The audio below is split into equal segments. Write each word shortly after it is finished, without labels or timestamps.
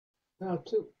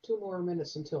Two more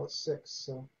minutes until it's six.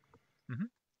 So Hmm.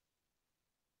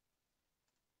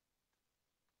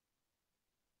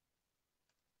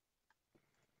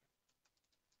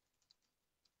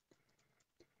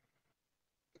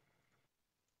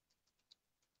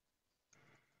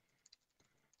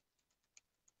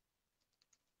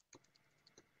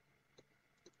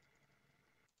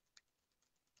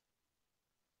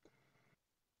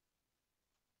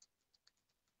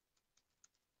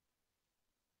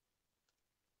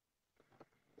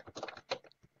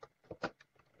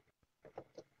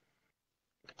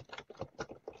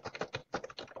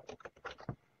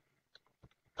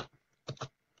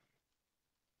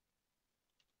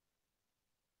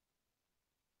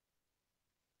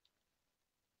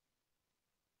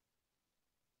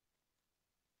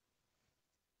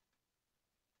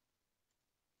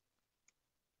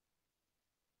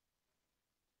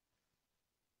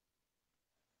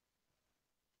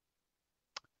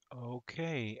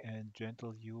 Okay, and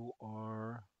Gentle, you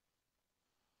are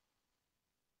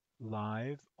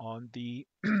live on the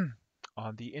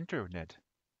on the internet.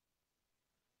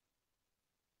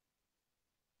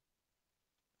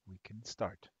 We can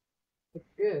start.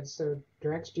 good. So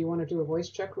Drex, do you want to do a voice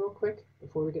check real quick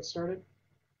before we get started?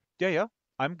 Yeah, yeah,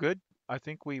 I'm good. I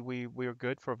think we're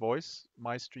good for voice.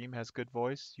 My stream has good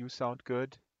voice. You sound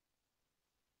good.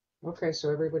 Okay, so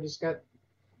everybody's got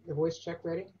the voice check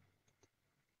ready.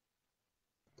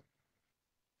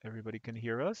 Everybody can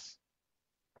hear us.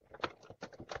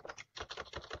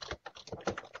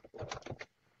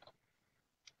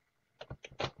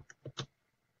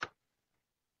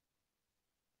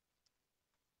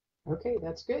 Okay,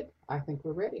 that's good. I think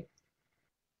we're ready.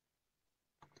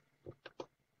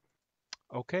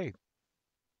 Okay.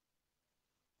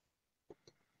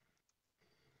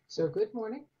 So good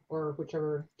morning, or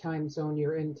whichever time zone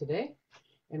you're in today,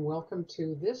 and welcome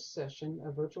to this session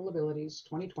of Virtual Abilities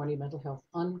 2020 Mental Health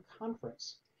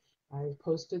Unconference. I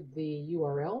posted the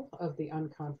URL of the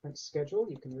unconference schedule.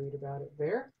 You can read about it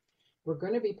there. We're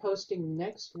going to be posting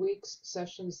next week's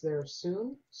sessions there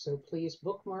soon, so please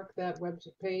bookmark that web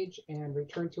page and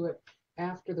return to it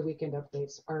after the weekend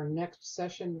updates. Our next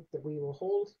session that we will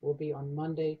hold will be on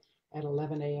Monday at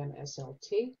 11 a.m.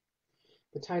 SLT.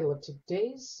 The title of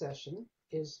today's session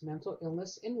is Mental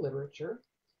Illness in Literature,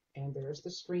 and there's the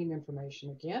stream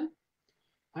information again.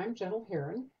 I'm Gentle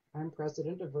Heron. I'm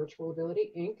president of Virtual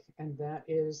Ability Inc., and that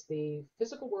is the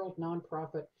physical world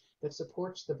nonprofit that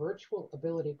supports the virtual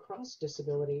ability cross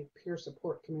disability peer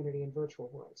support community in virtual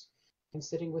worlds. And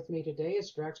sitting with me today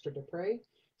is Draxtor Despres.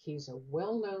 He's a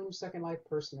well known Second Life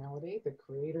personality, the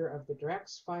creator of the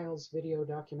Drax Files video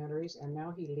documentaries, and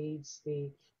now he leads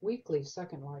the weekly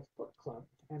Second Life book club.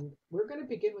 And we're going to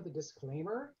begin with a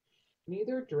disclaimer.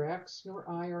 Neither Drax nor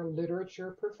I are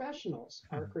literature professionals.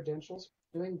 Our credentials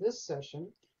for doing this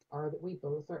session are that we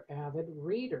both are avid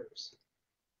readers.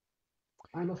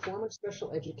 I'm a former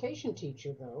special education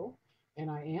teacher, though, and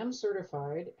I am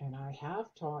certified and I have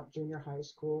taught junior high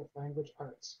school language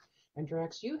arts. And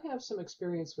Drax, you have some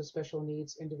experience with special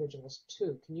needs individuals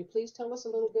too. Can you please tell us a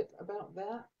little bit about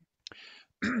that?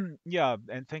 Yeah,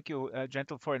 and thank you,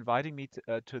 Gentle, for inviting me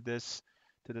to this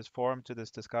forum, to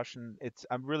this discussion. It's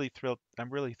I'm really thrilled. I'm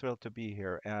really thrilled to be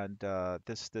here, and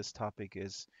this topic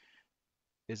is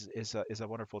a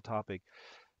wonderful topic.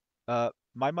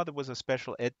 My mother was a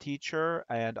special ed teacher,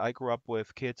 and I grew up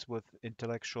with kids with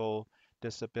intellectual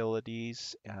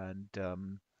disabilities and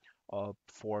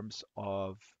forms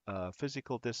of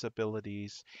physical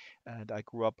disabilities. And I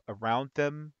grew up around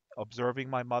them, observing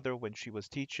my mother when she was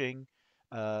teaching.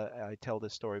 I tell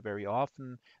this story very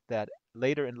often that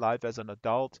later in life as an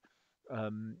adult,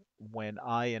 when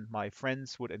I and my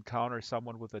friends would encounter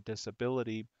someone with a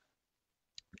disability,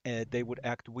 they would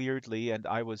act weirdly, and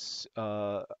I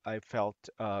felt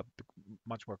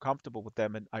much more comfortable with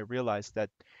them, and I realized that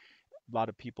a lot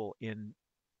of people in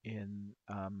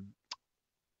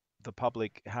the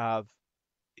public have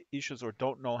issues or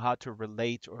don't know how to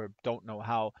relate or don't know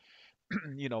how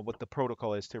what the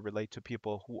protocol is to relate to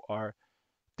people who are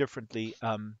differently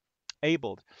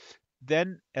abled.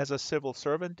 Then, as a civil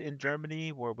servant in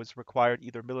Germany, where it was required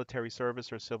either military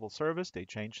service or civil service, they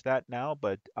changed that now,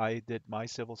 but I did my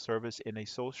civil service in a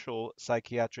social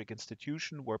psychiatric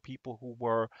institution where people who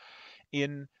were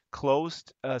in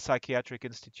closed psychiatric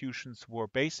institutions were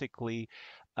basically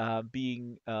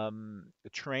being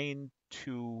trained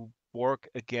to work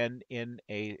again in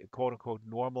a quote unquote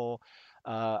normal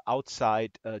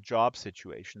outside job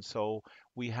situation. So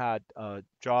we had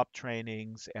job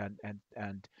trainings and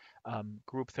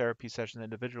group therapy sessions,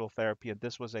 individual therapy, and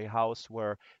this was a house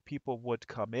where people would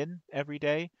come in every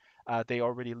day. They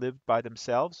already lived by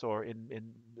themselves or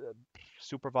in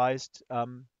supervised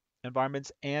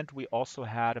environments, and we also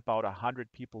had about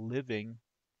 100 people living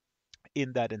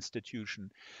in that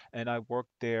institution. And I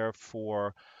worked there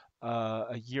for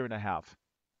a year and a half.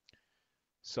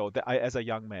 So as a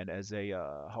young man, as a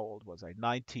how old was I?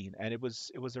 19, and it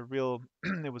was a real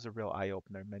it was a real eye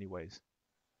opener in many ways.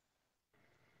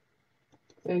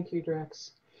 Thank you,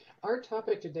 Drex. Our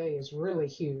topic today is really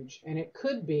huge, and it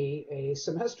could be a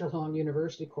semester-long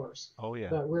university course, Oh yeah.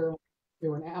 but we're only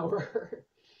doing an hour.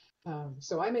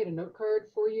 So I made a note card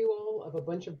for you all of a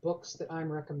bunch of books that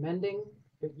I'm recommending,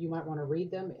 but you might want to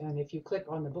read them. And if you click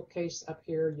on the bookcase up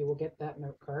here, you will get that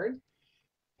note card.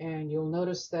 And you'll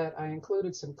notice that I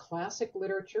included some classic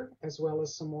literature as well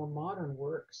as some more modern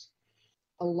works.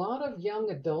 A lot of young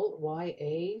adult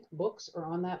YA books are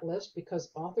on that list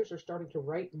because authors are starting to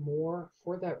write more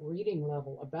for that reading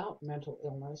level about mental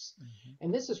illness. Hmm.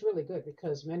 And this is really good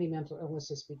because many mental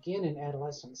illnesses begin in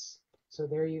adolescence. So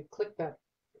there you click that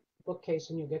bookcase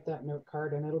and you get that note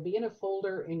card, and it'll be in a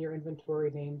folder in your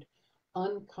inventory named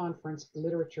Unconference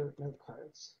Literature Note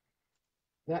Cards.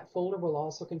 That folder will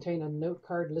also contain a note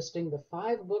card listing the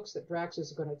 5 books that Drax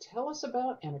is going to tell us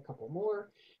about and a couple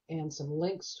more, and some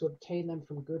links to obtain them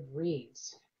from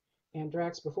Goodreads. And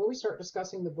Drax, before we start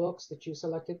discussing the books that you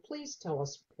selected, please tell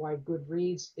us why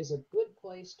Goodreads is a good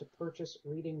place to purchase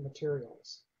reading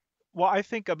materials. Well, I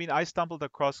mean, I stumbled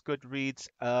across Goodreads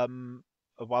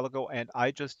a while ago, and I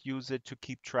just use it to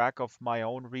keep track of my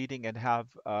own reading and have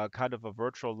kind of a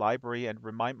virtual library and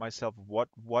remind myself what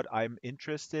I'm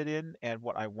interested in and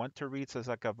what I want to read. So it's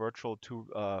like a virtual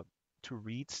to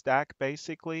read stack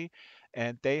basically,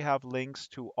 and they have links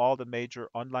to all the major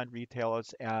online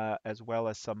retailers as well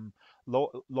as some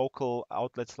local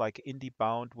outlets like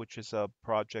IndieBound, which is a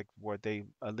project where they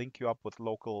link you up with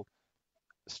local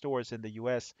stores in the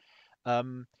US.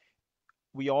 um,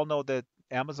 we all know that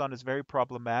Amazon is very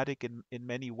problematic in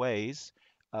many ways,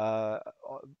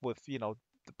 with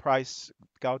the price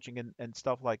gouging and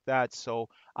stuff like that. So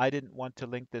I didn't want to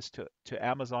link this to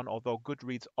Amazon, although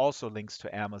Goodreads also links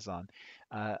to Amazon.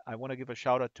 I want to give a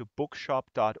shout out to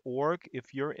bookshop.org.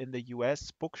 If you're in the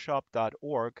US,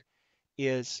 bookshop.org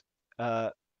is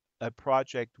a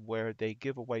project where they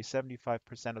give away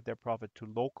 75% of their profit to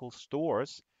local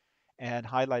stores and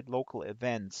highlight local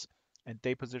events. And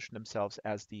they position themselves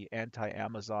as the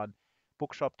anti-Amazon.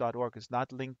 Bookshop.org is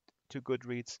not linked to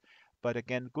Goodreads, but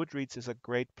again, Goodreads is a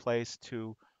great place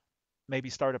to maybe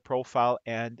start a profile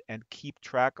and keep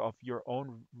track of your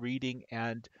own reading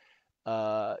and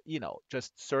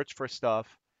just search for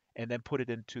stuff and then put it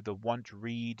into the want to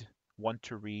read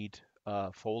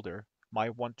folder. My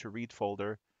want to read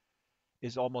folder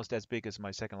is almost as big as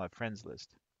my Second Life friends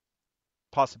list,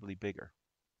 possibly bigger.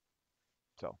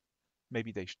 So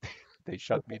maybe they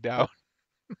shut me Okay, down.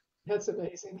 that's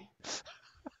amazing.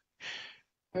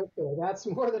 Okay, that's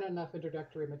more than enough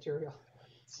introductory material.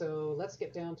 So let's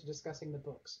get down to discussing the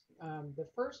books. The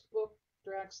first book,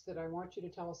 Drax, that I want you to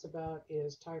tell us about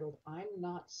is titled I'm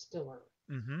Not Stiller,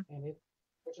 Hmm. and it's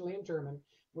originally in German.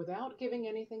 Without giving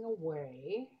anything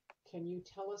away, can you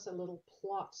tell us a little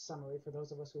plot summary for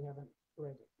those of us who haven't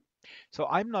read it? So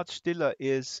I'm Not Stiller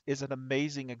is an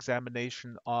amazing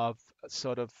examination of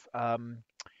sort of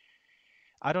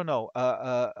I don't know,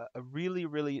 a really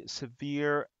really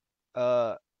severe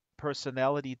uh,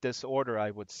 personality disorder,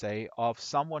 I would say, of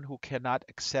someone who cannot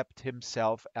accept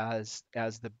himself as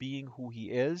the being who he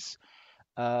is.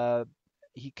 Uh,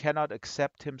 he cannot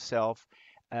accept himself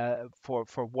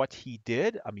for what he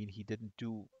did. I mean, he didn't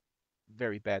do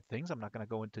very bad things. I'm not going to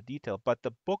go into detail, but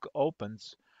the book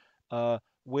opens uh,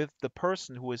 with the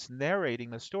person who is narrating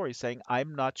the story saying,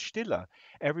 I'm not Stiller.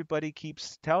 Everybody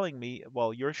keeps telling me,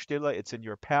 well, you're Stiller. It's in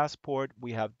your passport.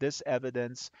 We have this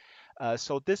evidence.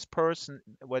 So this person,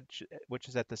 which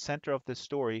is at the center of the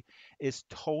story, is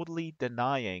totally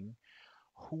denying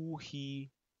who he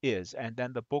is. And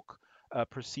then the book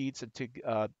proceeds into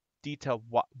detail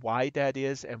why that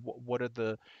is and what are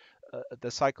the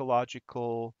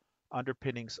psychological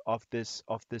underpinnings of this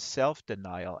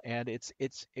self-denial, and it's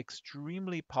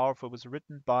extremely powerful. It was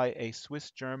written by a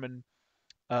Swiss-German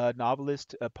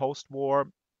novelist, post-war.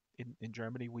 In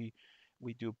Germany, we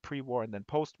do pre-war and then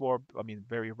post-war. I mean,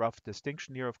 very rough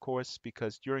distinction here, of course,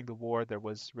 because during the war there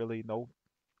was really no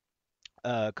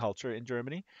culture in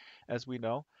Germany, as we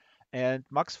know. And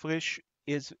Max Frisch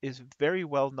is very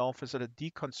well known for sort of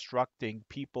deconstructing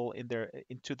people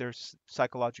into their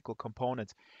psychological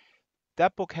components.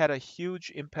 That book had a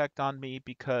huge impact on me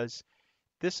because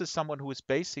this is someone who is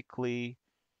basically,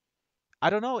 I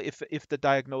don't know if the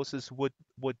diagnosis would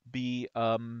be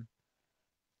a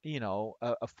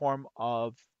form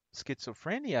of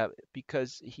schizophrenia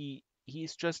because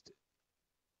he's just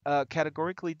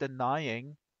categorically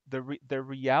denying the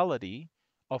reality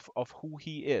of who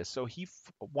he is. So he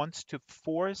wants to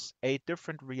force a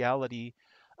different reality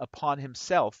upon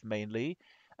himself, mainly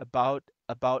about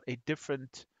a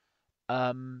different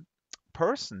um,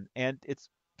 person. And it's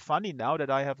funny now that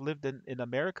I have lived in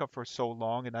America for so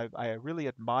long, and I really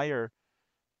admire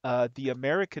the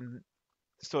American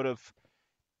sort of,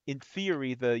 in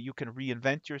theory, the you can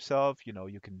reinvent yourself,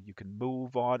 you can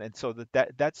move on, and so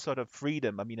that sort of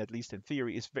freedom, I mean, at least in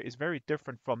theory, is very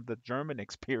different from the German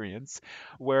experience,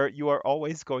 where you are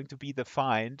always going to be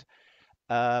defined,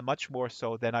 much more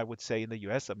so than I would say in the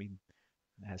US. I mean,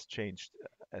 it has changed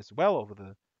as well over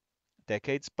the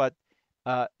decades, but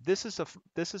this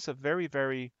is a very,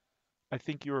 very, I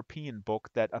think, European book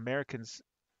that Americans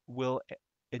will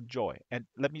enjoy. And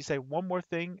let me say one more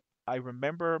thing. I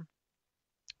remember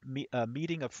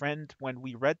meeting a friend when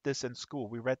we read this in school.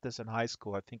 We read this in high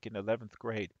school, I think in 11th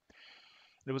grade.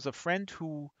 There was a friend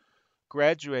who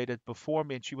graduated before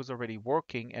me, and she was already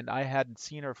working, and I hadn't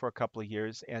seen her for a couple of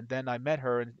years. And then I met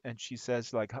her, and she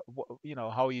says like,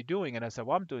 how are you doing? And I said,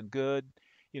 well, I'm doing good.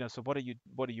 So what are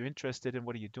you interested in?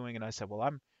 What are you doing? And I said, well,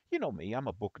 me, I'm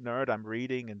a book nerd. I'm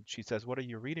reading. And she says, what are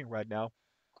you reading right now?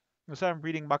 I said, I'm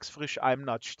reading Max Frisch, I'm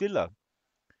Not Stille.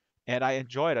 And I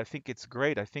enjoy it. I think it's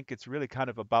great. I think it's really kind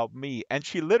of about me. And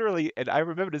she literally, and I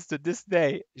remember this to this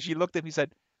day, she looked at me and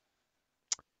said,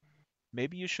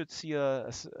 maybe you should see you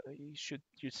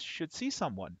should see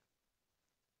someone.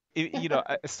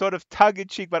 A sort of tongue in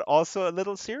cheek, but also a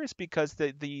little serious, because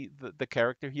the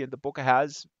character here in the book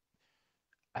has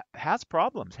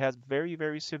problems, has very,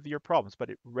 very severe problems. But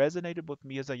it resonated with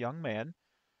me as a young man,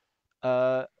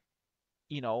 uh,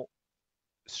 you know,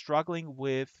 struggling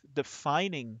with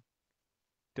defining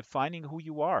who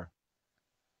you are.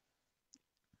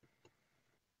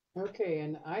 Okay,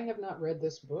 and I have not read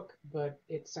this book, but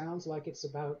it sounds like it's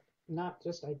about not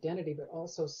just identity, but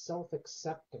also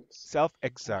self-acceptance. Self,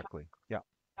 And how, exactly. Yeah.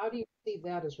 how do you see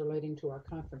that as relating to our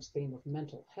conference theme of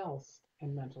mental health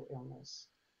and mental illness?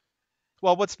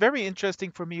 Well, what's very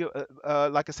interesting for me,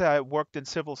 like I said, I worked in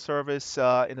civil service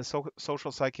in a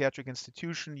social psychiatric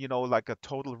institution, like a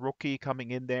total rookie coming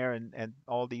in there, and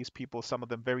all these people, some of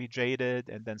them very jaded,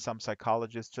 and then some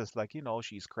psychologists just like,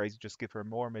 she's crazy, just give her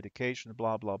more medication,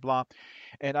 blah, blah, blah.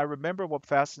 And I remember what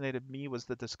fascinated me was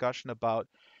the discussion about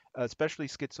especially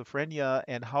schizophrenia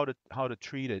and how to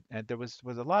treat it. And there was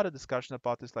a lot of discussion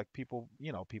about this, like people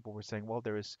were saying, well,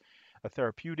 there is a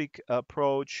therapeutic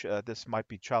approach. This might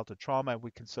be childhood trauma, and we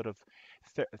can sort of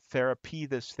therapy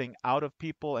this thing out of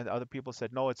people. And other people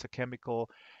said, no, it's a chemical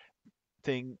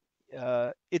thing.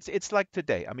 It's like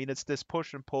today. I mean, it's this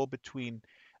push and pull between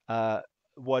uh,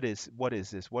 what is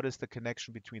this? What is the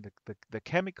connection between the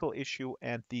chemical issue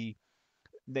and the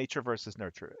nature versus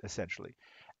nurture, essentially?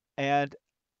 And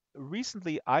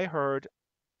recently, I heard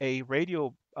a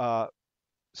radio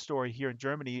story here in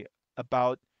Germany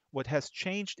about what has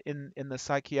changed in the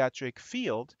psychiatric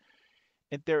field.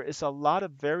 And there is a lot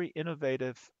of very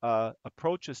innovative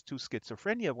approaches to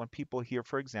schizophrenia when people hear,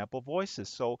 for example, voices.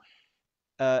 So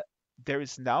uh, there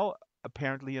is now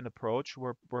apparently an approach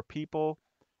where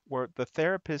the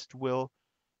therapist will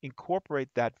incorporate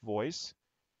that voice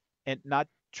and not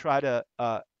try to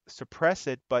suppress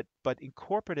it, but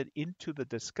incorporate it into the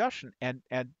discussion, and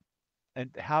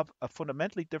have a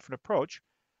fundamentally different approach,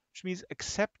 which means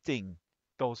accepting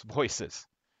those voices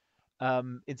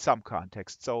in some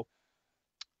context. So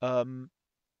um,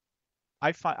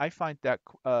 I find that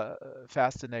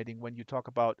fascinating when you talk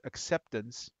about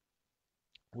acceptance,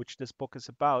 which this book is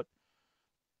about.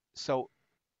 So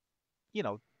you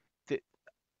know, the,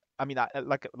 I mean,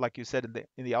 like you said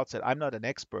in the outset, I'm not an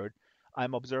expert.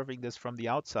 I'm observing this from the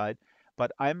outside,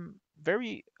 but I'm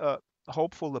very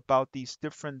hopeful about these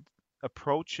different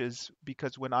approaches,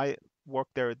 because when I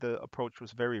worked there, the approach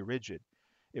was very rigid.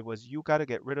 It was, you got to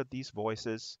get rid of these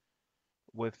voices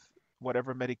with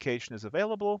whatever medication is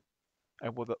available,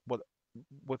 and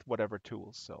with whatever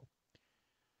tools. So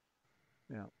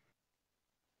yeah,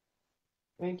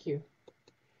 Thank you.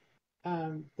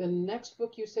 The next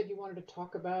book you said you wanted to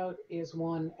talk about is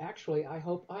one actually I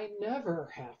hope I never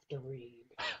have to read,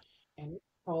 and it's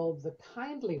called The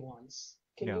Kindly Ones.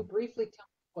 Can yeah. you briefly tell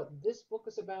me what this book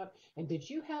is about? And did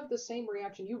you have the same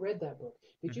reaction? You read that book.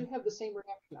 Did hmm you have the same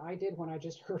reaction I did when I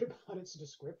just heard about its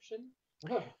description?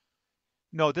 Ugh.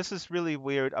 No, this is really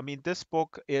weird. I mean, this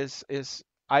book is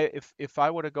I if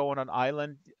I were to go on an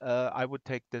island, I would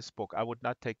take this book. I would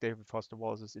not take David Foster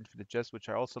Wallace's Infinite Jest, which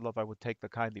I also love. I would take The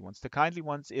Kindly Ones. The Kindly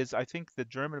Ones is, I think, the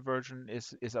German version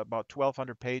is about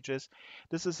 1,200 pages.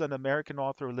 This is an American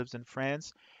author who lives in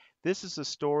France. This is a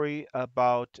story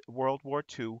about World War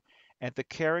II, and the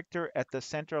character at the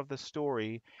center of the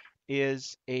story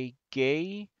is a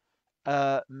gay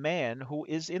man who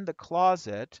is in the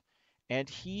closet, and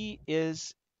he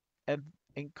is an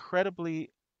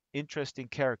incredibly interesting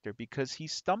character because he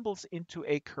stumbles into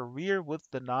a career with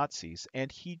the Nazis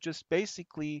and he just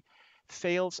basically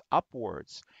fails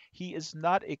upwards. He is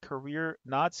not a career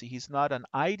Nazi, he's not an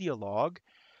ideologue.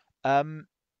 Um,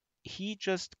 he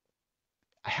just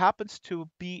happens to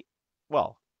be,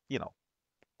 well, you know,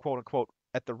 quote unquote,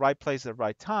 at the right place at the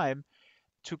right time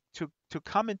to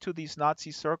come into these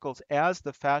Nazi circles as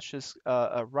the fascists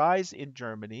rise in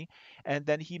Germany, and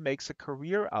then he makes a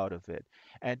career out of it.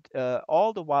 And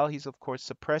all the while, he's of course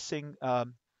suppressing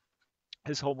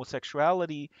his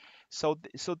homosexuality. So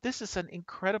this is an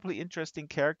incredibly interesting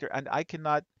character, and I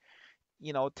cannot,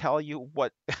 tell you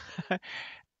what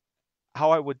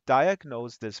how I would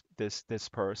diagnose this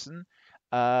person,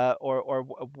 or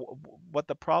what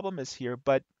the problem is here.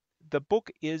 But the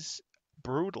book is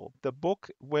brutal. The book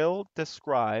will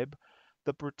describe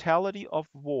the brutality of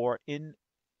war in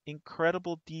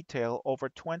incredible detail over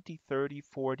 20, 30,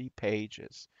 40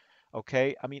 pages.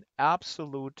 Okay, I mean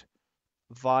absolute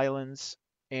violence,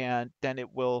 and then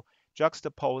it will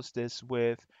juxtapose this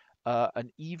with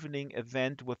an evening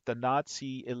event with the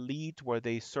Nazi elite where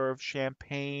they serve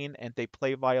champagne and they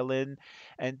play violin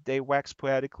and they wax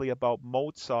poetically about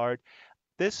Mozart.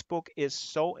 This book is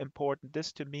so important.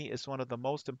 This, to me, is one of the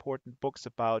most important books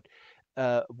about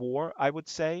war, I would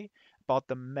say, about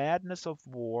the madness of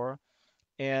war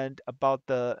and about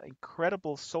the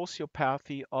incredible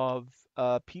sociopathy of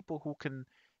people who can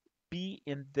be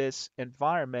in this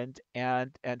environment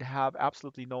and have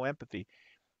absolutely no empathy.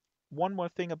 One more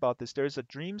thing about this, there's a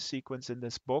dream sequence in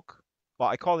this book. Well,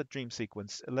 I call it dream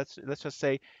sequence. Let's just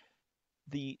say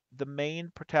the main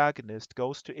protagonist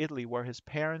goes to Italy where his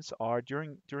parents are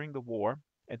during the war,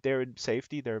 and they're in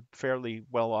safety. They're fairly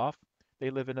well off. They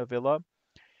live in a villa,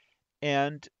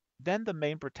 and then the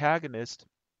main protagonist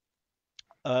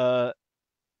uh,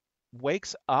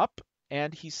 wakes up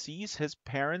and he sees his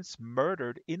parents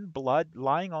murdered in blood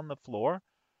lying on the floor,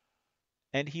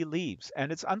 and he leaves.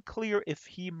 And it's unclear if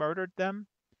he murdered them.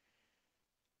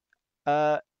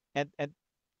 Uh, and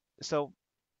so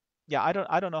yeah, I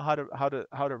don't know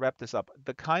how to wrap this up.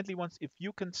 The kindly ones, if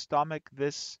you can stomach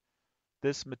this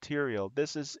material,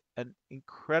 this is an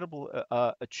incredible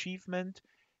achievement.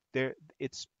 There,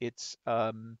 it's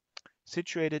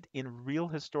situated in real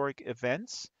historic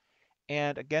events,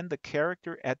 and again, the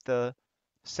character at the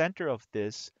center of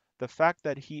this, the fact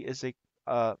that he is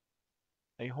uh,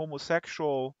 a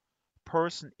homosexual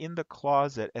person in the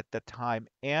closet at the time,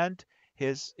 and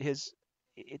his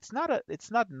it's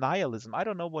not nihilism. I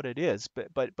don't know what it is,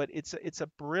 but it's a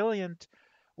brilliant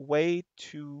way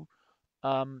to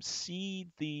see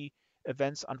the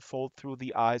events unfold through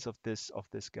the eyes of this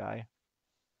guy.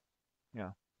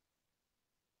 Yeah.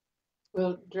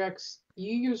 Well, Drex,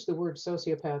 you used the word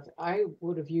sociopath. I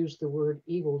would have used the word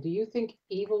evil. Do you think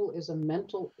evil is a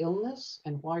mental illness,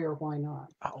 and why or why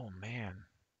not? Oh man.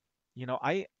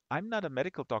 I'm not a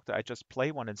medical doctor. I just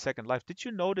play one in Second Life. Did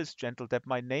you notice, Gentle, that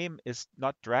my name is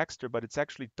not Draxter, but it's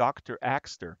actually Dr.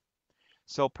 Axter?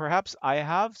 So perhaps I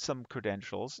have some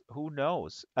credentials. Who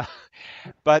knows?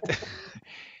 But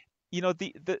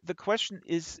the question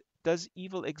is, does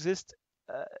evil exist?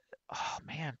 Uh, oh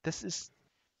man, this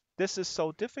is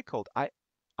so difficult.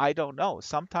 I don't know.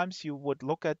 Sometimes you would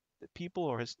look at people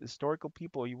or historical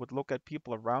people, or you would look at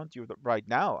people around you right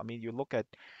now. I mean, you look at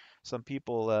some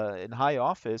people in high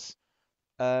office,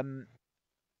 um,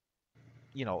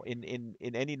 in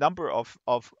any number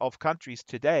of countries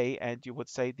today, and you would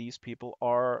say these people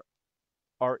are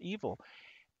evil.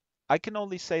 I can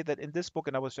only say that in this book,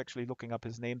 and I was actually looking up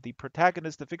his name, the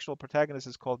fictional protagonist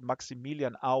is called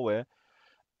Maximilian Aue.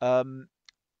 Um,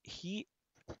 he,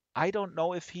 I don't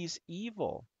know if he's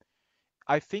evil.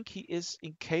 I think he is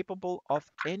incapable of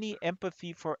any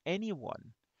empathy for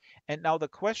anyone. And now the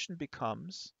question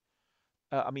becomes,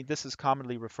 I mean, this is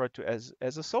commonly referred to as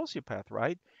a sociopath,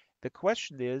 right? The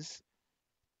question is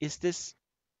this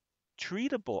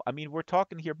treatable? I mean, we're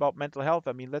talking here about mental health.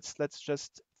 I mean, let's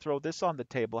just throw this on the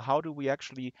table. How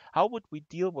would we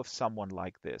deal with someone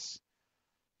like this?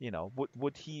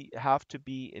 Would he have to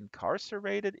be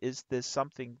incarcerated? Is this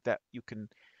something that you can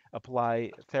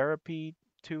apply therapy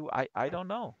to? I don't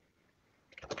know.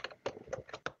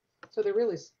 So there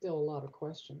really still a lot of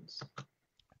questions.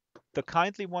 The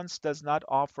kindly ones does not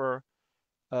offer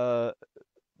uh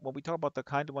when we talk about the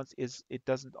kindly ones, is it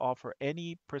doesn't offer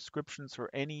any prescriptions or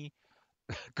any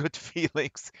good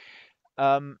feelings.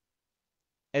 Um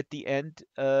at the end,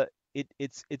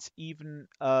 it's even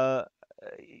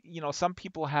some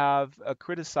people have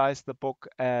criticized the book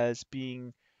as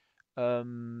being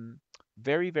um,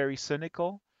 very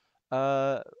cynical.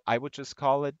 I would just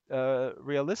call it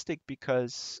realistic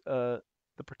because the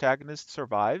protagonist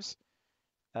survives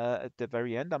at the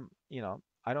very end.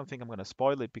 I don't think I'm going to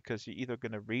spoil it because you're either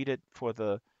going to read it for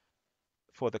the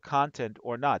content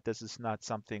or not. This is not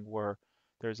something where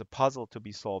there's a puzzle to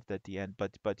be solved at the end,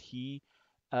 but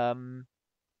um,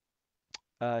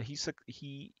 he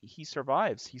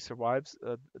survives. He survives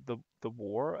the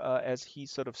war as he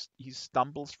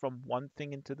stumbles from one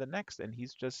thing into the next, and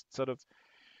he's just sort of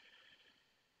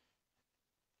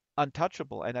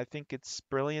untouchable. And I think it's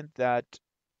brilliant that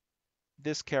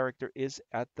this character is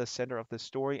at the center of the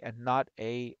story and not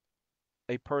a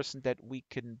person that we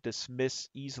can dismiss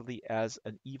easily as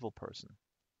an evil person,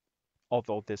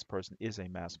 although this person is a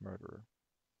mass murderer.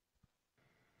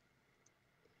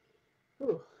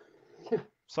 Ooh.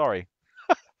 Sorry.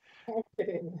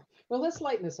 Okay. Well, let's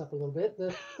lighten this up a little bit.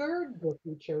 The third book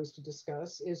we chose to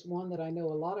discuss is one that I know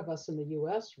a lot of us in the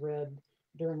US read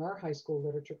during our high school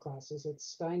literature classes.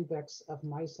 It's Steinbeck's Of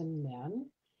Mice and Men.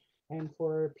 And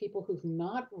for people who've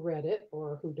not read it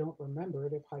or who don't remember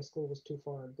it, if high school was too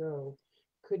far ago,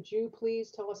 could you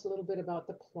please tell us a little bit about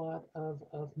the plot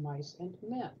of Mice and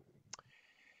Men?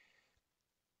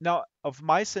 Now, of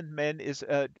Mice and Men is,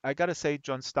 I gotta say,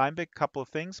 John Steinbeck, couple of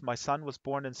things. My son was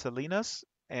born in Salinas,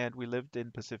 and we lived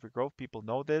in Pacific Grove. People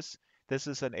know this. This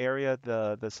is an area,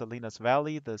 the Salinas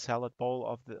Valley, the salad bowl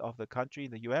of the country,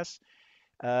 the U.S.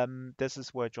 This is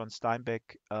where John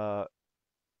Steinbeck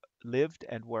lived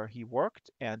and where he worked,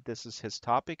 and this is his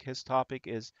topic. His topic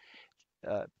is,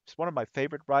 he's one of my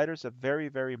favorite writers, a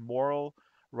very moral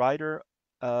writer,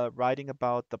 writing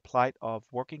about the plight of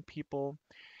working people.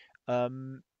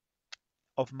 Um,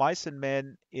 of Mice and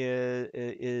Men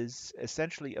is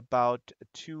essentially about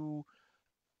two,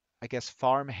 I guess,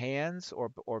 farm hands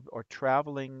or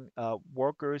traveling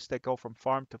workers that go from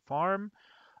farm to farm.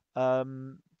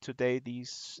 Today,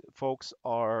 these folks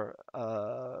are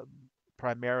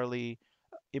primarily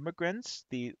immigrants.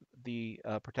 The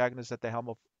protagonists at the helm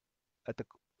of at the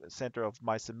center of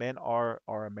Mice and Men are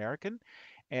American,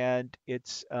 and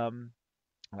it's and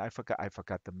I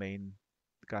forgot the main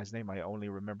guy's name. I only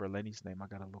remember Lenny's name. I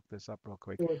gotta look this up real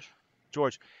quick. George.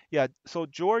 George. Yeah. So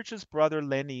George's brother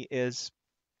Lenny is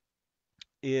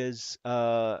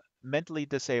mentally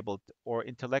disabled or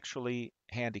intellectually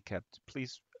handicapped.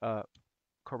 Please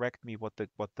correct me what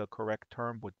the correct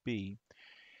term would be.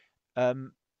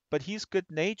 Um, but he's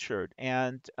good-natured,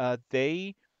 and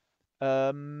they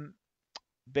um,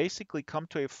 basically come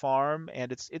to a farm,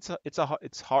 and it's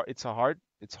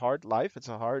hard life. It's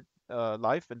a hard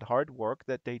life and hard work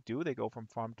that they do. They go from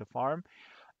farm to farm,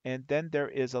 and then there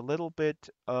is a little bit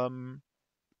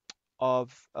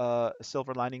of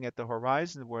silver lining at the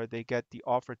horizon where they get the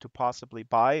offer to possibly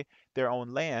buy their own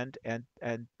land and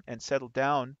settle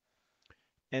down.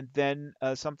 And then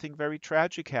something very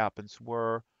tragic happens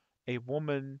where a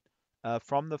woman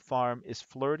from the farm is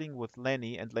flirting with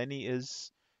Lenny, and Lenny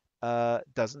is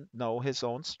doesn't know his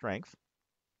own strength,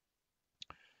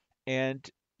 and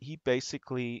he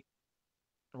basically,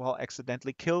 well,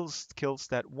 accidentally kills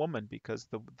that woman because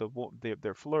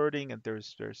they're flirting, and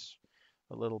there's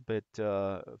a little bit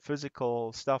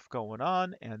physical stuff going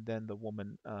on, and then the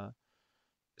woman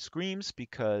screams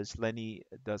because Lenny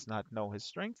does not know his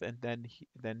strength, and then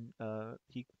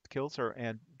he kills her,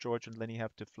 and George and Lenny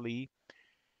have to flee.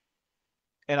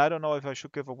 And I don't know if I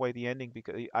should give away the ending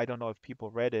because I don't know if people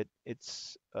read it.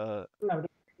 It's No, don't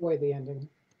give away the ending.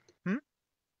 hmm?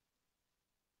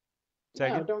 Say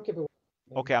No, again? don't give away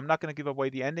the ending. Okay, I'm not going to give away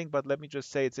the ending, but let me just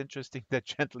say it's interesting that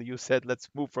Gentle, you said let's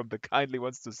move from the kindly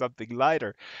ones to something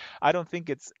lighter. I don't think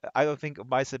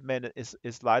Mice and Men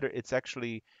is lighter. It's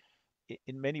actually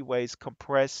in many ways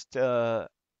compressed.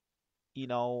 You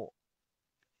know,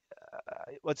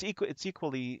 it's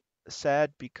equally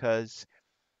sad because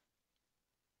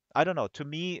I don't know. To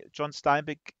me, John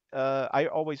Steinbeck, I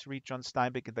always read John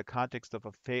Steinbeck in the context of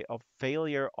of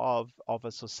failure of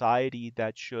a society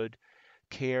that should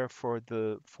care for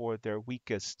their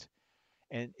weakest.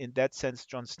 And in that sense,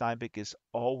 John Steinbeck is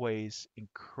always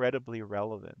incredibly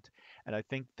relevant. And I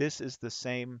think this is the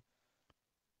same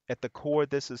at the core.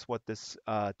 This is what this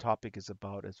topic is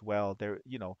about as well. There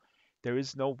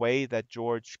is no way that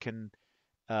George can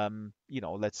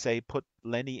let's say put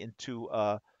Lenny into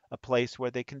a place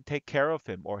where they can take care of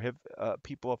him or have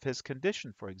people of his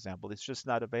condition, for example. It's just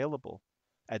not available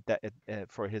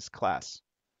for his class,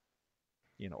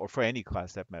 or for any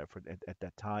class that matter at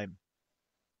that time.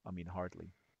 I mean,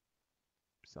 hardly.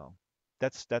 So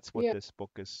that's what Yeah, this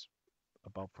book is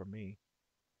about for me.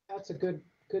 That's a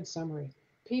good summary.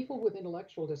 People with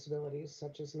intellectual disabilities,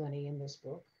 such as Lenny in this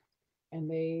book, and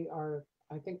they are,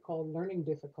 I think, called learning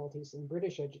difficulties in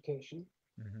British education,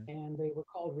 Hmm. and they were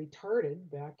called retarded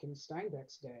back in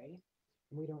Steinbeck's day.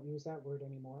 We don't use that word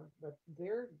anymore, but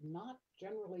they're not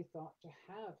generally thought to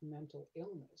have mental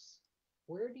illness.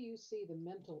 Where do you see the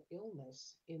mental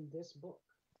illness in this book?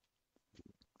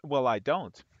 Well, I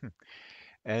don't,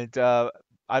 and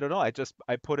I don't know.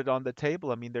 I put it on the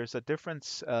table. I mean, there's a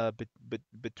difference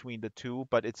between the two,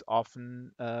 but it's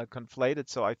often conflated.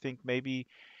 So I think maybe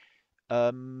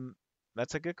um,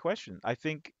 that's a good question. I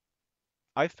think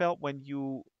I felt when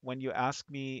you asked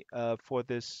me for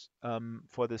this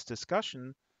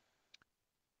discussion,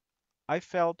 I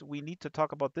felt we need to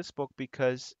talk about this book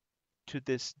because to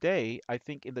this day, I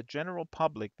think in the general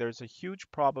public, there's a huge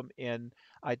problem in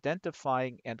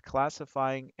identifying and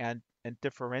classifying and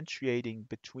differentiating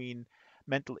between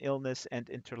mental illness and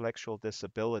intellectual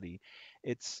disability.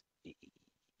 It's,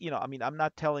 I mean, I'm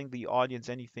not telling the audience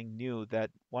anything new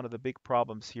that one of the big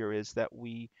problems here is that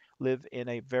we live in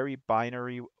a very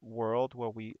binary world where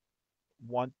we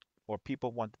want or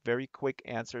people want very quick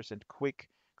answers and quick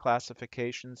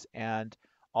classifications and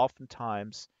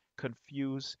oftentimes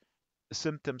confuse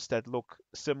symptoms that look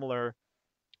similar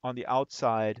on the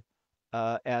outside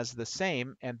as the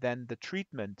same, and then the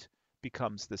treatment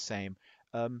becomes the same.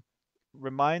 Um,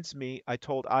 Reminds me, I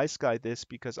told Ice Guy this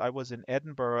because I was in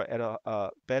Edinburgh at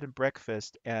a bed and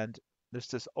breakfast, and there's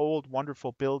this old,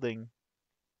 wonderful building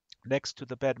next to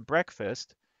the bed and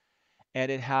breakfast,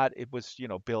 and it was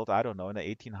built I don't know in the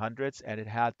 1800s, and it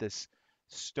had this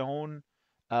stone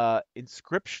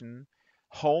inscription,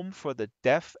 "Home for the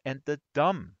deaf and the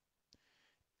dumb."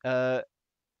 Uh,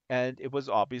 and it was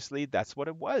obviously that's what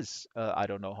it was. I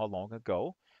don't know how long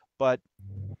ago, but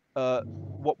uh,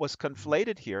 what was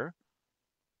conflated here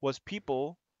was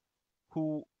people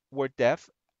who were deaf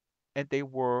and they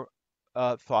were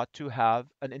thought to have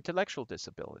an intellectual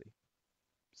disability.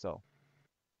 So,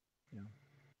 yeah.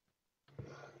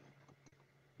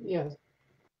 Yes,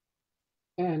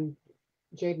 and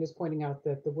Jaden is pointing out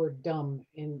that the word dumb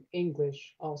in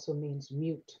English also means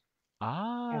mute. And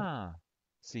Ah,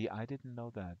 see, I didn't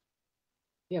know that.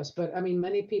 yes, but I mean,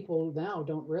 many people now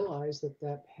don't realize that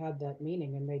that had that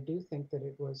meaning, and they do think that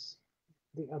it was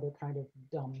the other kind of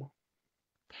dumb.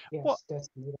 Well, Yes,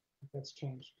 that's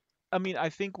changed. I mean, I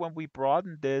think when we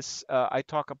broaden this, I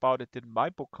talk about it in my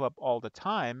book club all the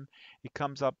time. It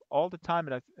comes up all the time,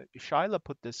 and Shyla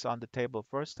put this on the table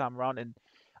first time around, and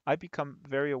I become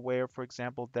very aware, for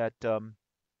example, that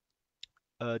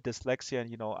dyslexia,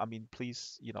 and I mean,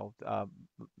 please,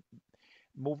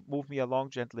 move me along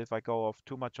gently if I go off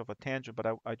too much of a tangent.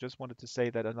 But I just wanted to say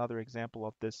that another example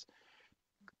of this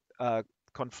uh,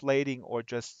 conflating or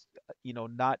just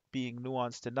not being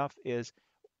nuanced enough is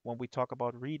when we talk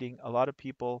about reading. A lot of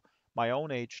people my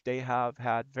own age, they have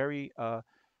had very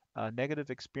negative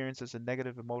experiences and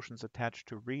negative emotions attached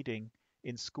to reading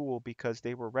in school because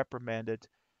they were reprimanded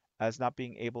as not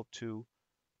being able to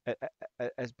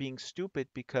as being stupid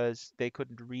because they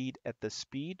couldn't read at the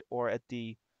speed or at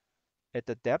the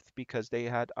depth because they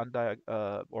had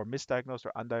or misdiagnosed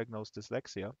or undiagnosed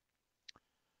dyslexia.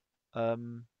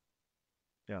 Um,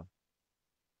 yeah.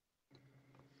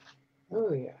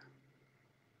 Oh yeah.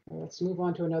 Well, let's move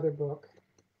on to another book.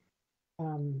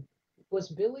 Um, was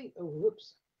Billy? Oh,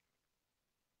 whoops.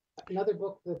 Another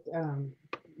book that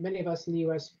many of us in the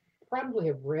U.S. probably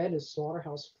have read is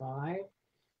Slaughterhouse Five.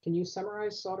 Can you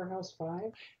summarize Slaughterhouse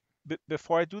Five?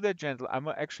 Before I do that, Gentle, I'm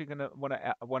actually gonna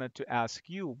wanted to ask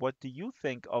you, what do you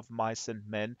think of Mice and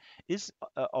Men? Is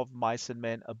of Mice and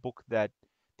Men a book that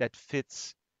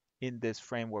fits in this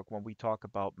framework when we talk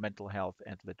about mental health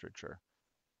and literature?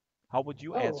 How would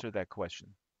you Oh, answer that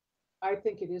question? I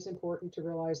think it is important to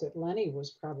realize that Lenny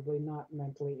was probably not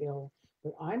mentally ill,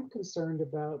 but I'm concerned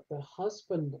about the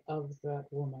husband of that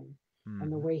woman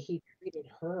and the Hmm. way he treated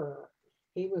her.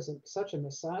 He was such a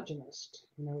misogynist,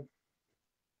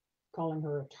 calling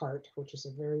her a tart, which is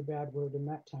a very bad word in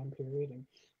that time period, and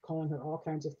calling her all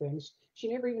kinds of things. She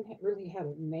never even really had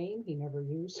a name. He never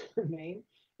used her name.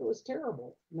 It was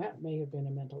terrible. And that may have been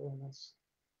a mental illness.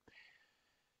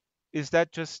 Is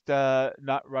that just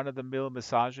not run-of-the-mill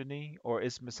misogyny, or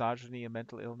is misogyny a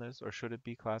mental illness, or should it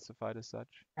be classified as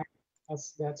such?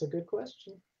 That's a good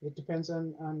question. It depends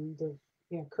on the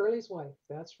yeah, Curly's wife.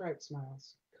 That's right,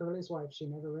 Smiles. Curly's wife. She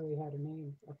never really had a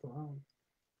name of her own.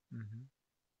 Hmm.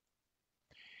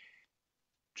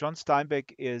 John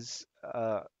Steinbeck is,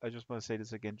 I just want to say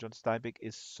this again, John Steinbeck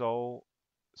is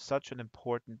such an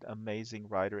important, amazing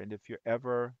writer. And if you're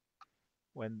ever,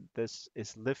 when this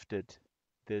is lifted,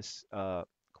 this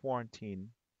quarantine,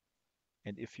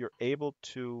 and if you're able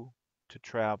to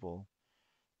travel,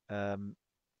 um,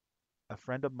 a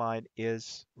friend of mine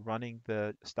is running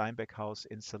the Steinbeck House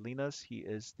in Salinas. He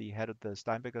is the head of the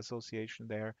Steinbeck Association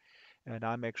there, and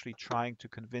I'm actually trying to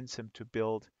convince him to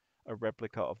build a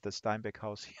replica of the Steinbeck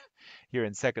House here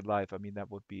in Second Life. I mean, that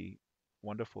would be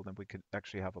wonderful. Then we could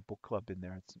actually have a book club in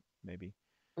there. It's maybe.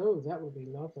 Oh, that would be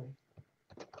lovely.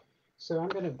 So I'm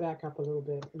going to back up a little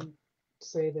bit and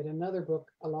say that another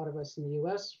book a lot of us in the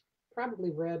US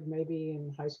probably read maybe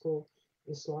in high school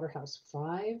is Slaughterhouse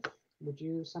Five. Would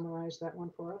you summarize that one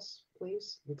for us,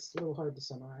 please? It's a little hard to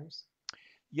summarize.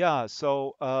 Yeah,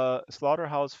 so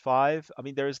Slaughterhouse Five. I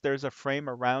mean, there's a frame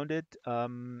around it,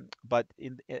 but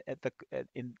in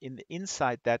the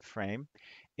inside that frame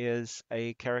is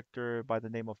a character by the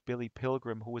name of Billy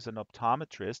Pilgrim, who is an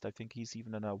optometrist. I think he's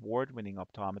even an award-winning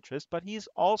optometrist, but he's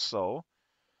also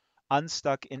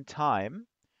unstuck in time,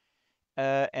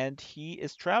 and he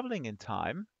is traveling in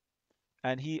time,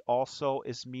 and he also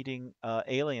is meeting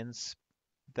aliens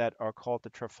that are called the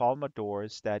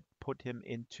Trafalmadors that put him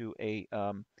into a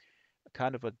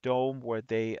kind of a dome where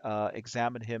they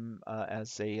examine him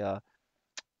as a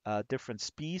different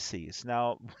species.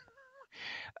 Now,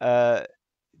 uh,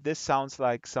 this sounds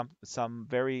like some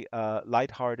very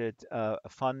lighthearted,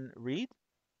 fun read,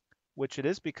 which it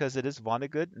is because it is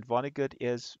Vonnegut, and Vonnegut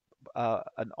is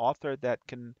an author that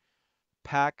can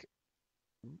pack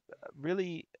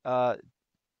really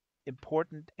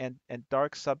important and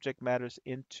dark subject matters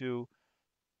into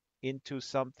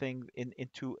something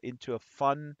into a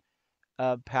fun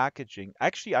packaging.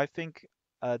 Actually, I think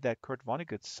that Kurt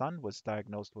Vonnegut's son was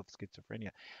diagnosed with schizophrenia.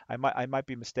 I might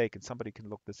be mistaken. Somebody can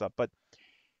look this up. But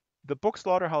the book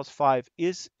Slaughterhouse Five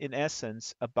is in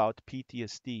essence about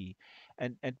PTSD,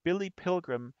 and Billy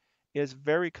Pilgrim is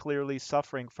very clearly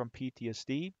suffering from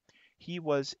PTSD. He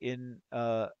was in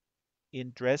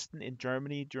Dresden in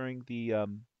Germany during the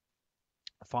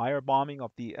firebombing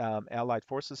of the Allied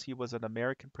forces. He was an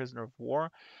American prisoner of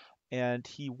war, and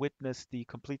he witnessed the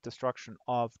complete destruction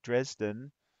of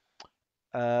Dresden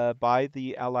by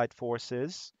the Allied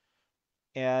forces,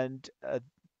 and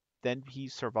then he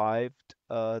survived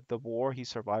the war. He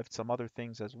survived some other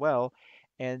things as well,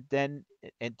 and then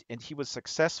and he was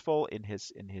successful in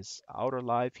his outer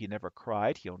life. He never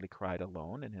cried. He only cried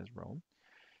alone in his room.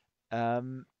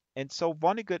 Um, and so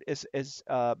Vonnegut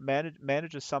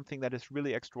manages something that is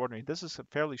really extraordinary. This is a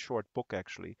fairly short book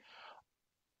actually,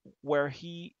 where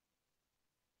he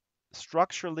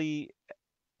structurally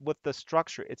with the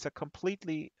structure, it's a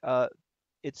completely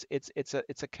it's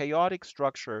a chaotic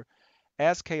structure,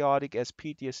 as chaotic as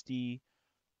PTSD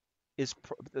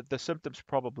the symptoms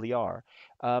probably are,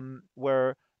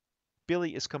 where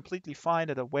Billy is completely fine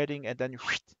at a wedding and then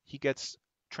he gets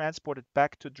transported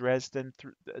back to Dresden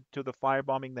through, to the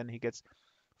firebombing. Then he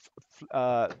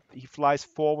flies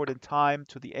forward in time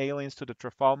to the aliens, to the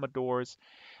Trafalmadors,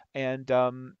 and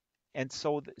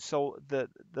so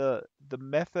the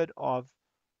method of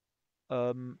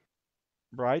um,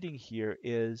 writing here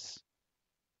is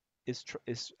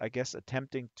I guess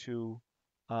attempting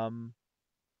um,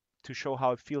 to show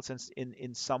how it feels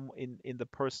in the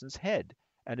person's head,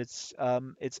 and it's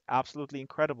absolutely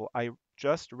incredible. I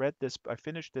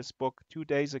finished this book 2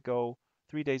 days ago,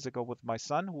 3 days ago with my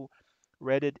son, who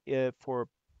read it for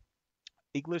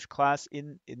English class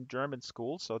in German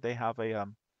school. So they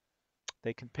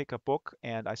can pick a book,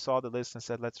 and I saw the list and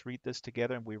said, let's read this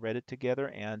together, and we read it together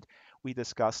and we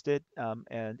discussed it,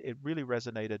 and it really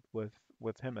resonated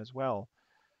with him as well.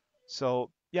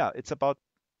 So yeah, it's about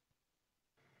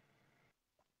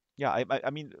yeah. I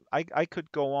mean, I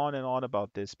could go on and on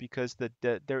about this because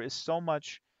there is so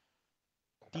much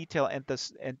detail, and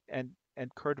this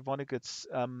and Kurt Vonnegut's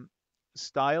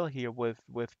style here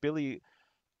with Billy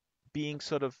being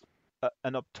sort of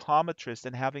an optometrist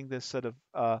and having this sort of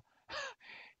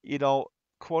you know,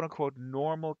 quote unquote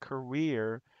normal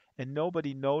career, and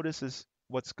nobody notices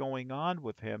what's going on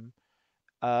with him.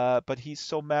 But he's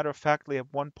so matter of factly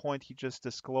at one point he just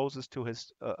discloses to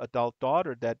his adult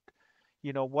daughter that,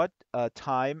 you know what,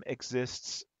 time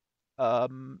exists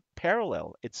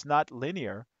parallel. It's not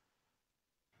linear.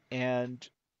 And,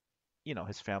 you know,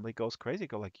 his family goes crazy,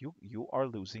 go like, you are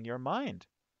losing your mind.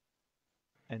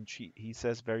 And he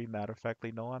says very matter of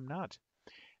factly, no, I'm not.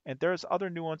 And there's other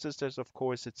nuances. There's of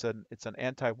course it's an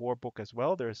anti-war book as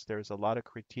well. There's a lot of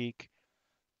critique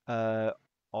uh,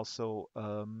 also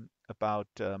about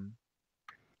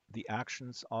the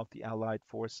actions of the Allied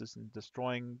forces in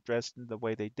destroying Dresden the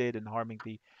way they did and harming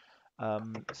the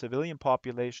civilian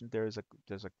population. There's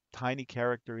a tiny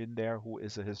character in there who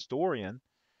is a historian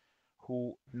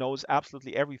who knows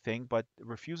absolutely everything but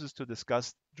refuses to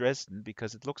discuss Dresden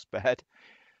because it looks bad.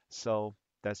 So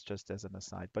that's just as an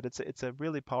aside. But it's a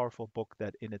really powerful book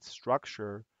that in its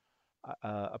structure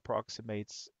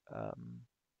approximates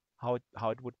how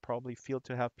it would probably feel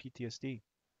to have PTSD.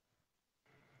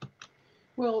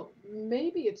 Well,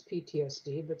 maybe it's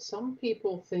PTSD, but some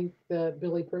people think that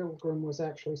Billy Pilgrim was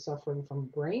actually suffering from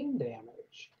brain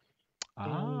damage.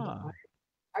 And Ah.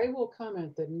 I will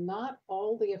comment that not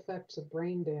all the effects of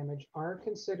brain damage are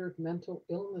considered mental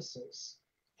illnesses.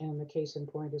 And the case in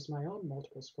point is my own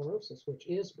multiple sclerosis, which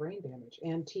is brain damage,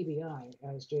 and TBI,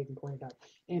 as Jaden pointed out.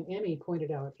 And Emmy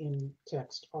pointed out in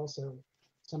text also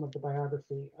some of the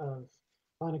biography of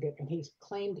Vonnegut, and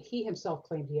he himself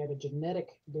claimed he had a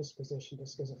genetic disposition to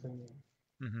schizophrenia.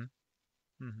 Hmm.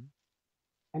 Hmm.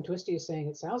 And Twisty is saying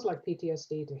it sounds like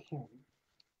PTSD to him.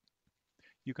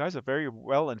 You guys are very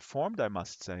well informed, I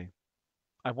must say.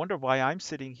 I wonder why I'm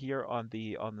sitting here on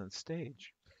the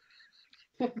stage.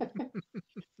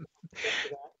 Get to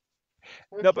that.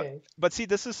 No, but Okay. but see,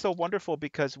 this is so wonderful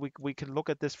because we can look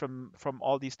at this from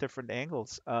all these different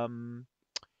angles.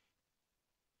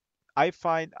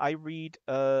 I read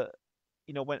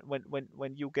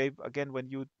when you gave again when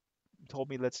you told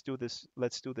me let's do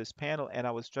this panel, and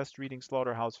I was just reading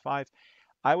Slaughterhouse Five.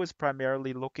 I was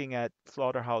primarily looking at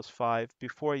Slaughterhouse Five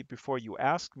before you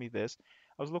asked me this.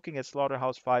 I was looking at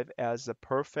Slaughterhouse Five as a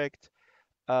perfect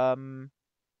um,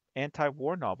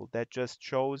 anti-war novel that just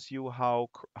shows you how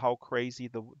crazy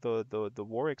the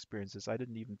war experience is. I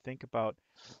didn't even think about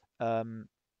um,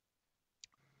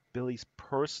 Billy's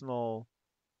personal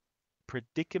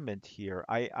predicament here.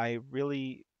 I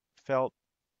really felt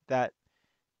that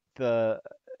the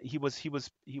he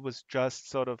was just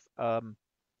sort of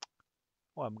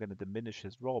well, I'm going to diminish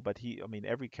his role, but I mean,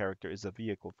 every character is a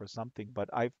vehicle for something. But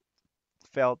I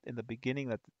felt in the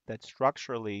beginning that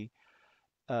structurally,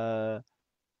 uh,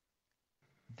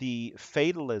 the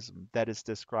fatalism that is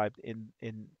described in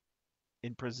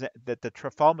present that the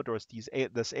Trifalmadors,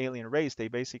 this alien race, they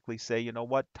basically say, you know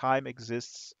what, time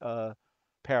exists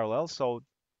parallel, so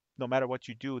no matter what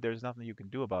you do, there's nothing you can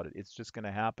do about it. It's just going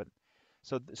to happen.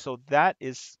 So that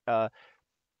is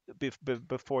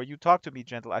before you talk to me,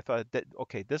 Gentle, I thought that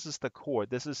okay, this is the core.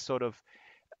 This is sort of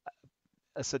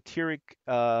a satiric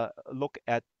look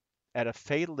at a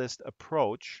fatalist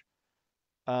approach.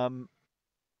 Um,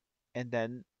 and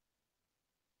then,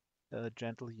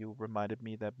 Gentle, you reminded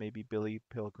me that maybe Billy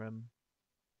Pilgrim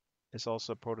is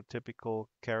also a prototypical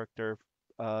character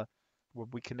where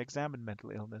we can examine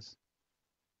mental illness.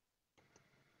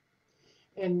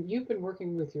 And you've been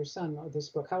working with your son on this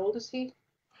book. How old is he?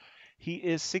 He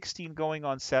is 16 going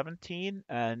on 17,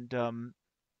 and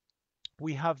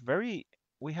we have very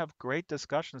we have great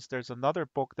discussions. There's another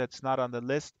book that's not on the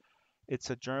list. It's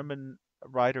a German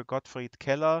writer, Gottfried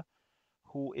Keller,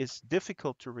 who is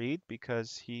difficult to read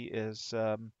because he is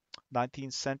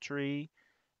 19th century.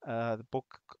 The book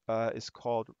is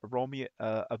called Romeo,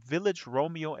 A Village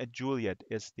Romeo and Juliet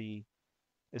is the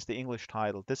English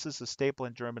title. This is a staple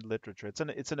in German literature.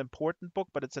 It's an important book,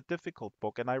 but it's a difficult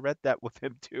book, and I read that with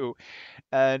him too.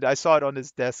 And I saw it on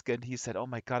his desk, and he said, "Oh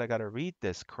my God, I got to read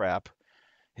this crap.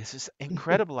 This is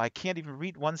incredible. I can't even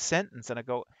read one sentence." And I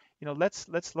go,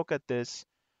 let's look at this,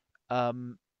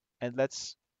 um, and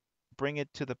let's bring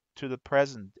it to the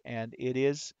present. And it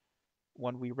is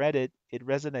when we read it, it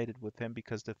resonated with him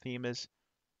because the theme is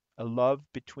a love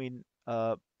between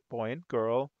a boy and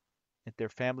girl, and their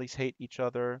families hate each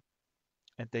other,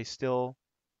 and they still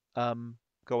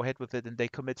go ahead with it, and they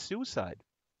commit suicide,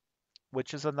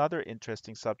 which is another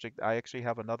interesting subject. I actually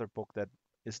have another book that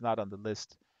is not on the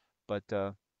list, but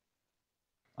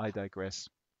I digress.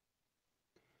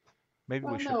 Maybe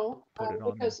we Well, should no, put it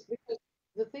on there. because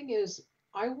the thing is,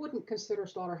 I wouldn't consider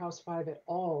Slaughterhouse Five at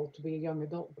all to be a young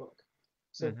adult book.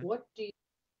 So, Hmm. what do you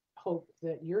hope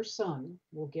that your son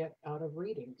will get out of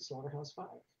reading Slaughterhouse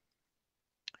Five?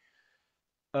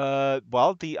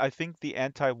 Well, I think the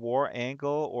anti-war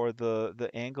angle, or the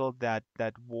angle that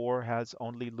war has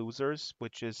only losers,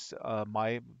 which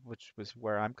was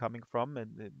where I'm coming from,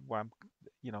 and where I'm,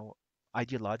 you know,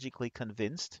 ideologically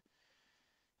convinced,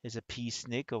 is a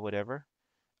peacenik or whatever.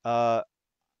 Uh,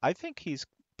 I think he's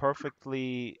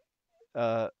perfectly,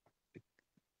 uh,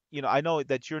 I know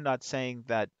that you're not saying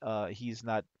that he's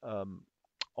not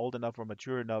old enough or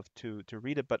mature enough to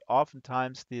read it, but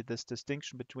oftentimes this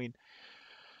distinction between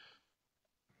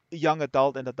young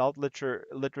adult and adult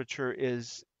literature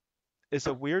is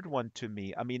a weird one to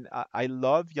me. I mean, I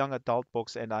love young adult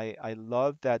books, and I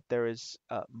love that there is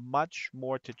much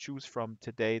more to choose from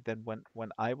today than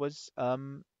when I was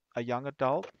a young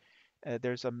adult.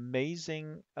 There's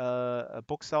amazing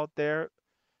books out there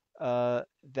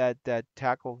that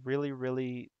tackle really,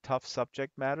 really tough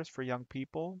subject matters for young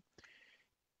people.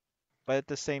 But at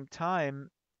the same time,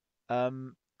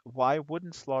 um, why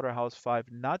wouldn't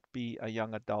Slaughterhouse-Five not be a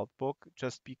young adult book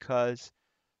just because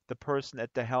the person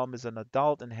at the helm is an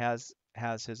adult and has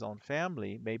his own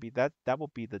family? Maybe that will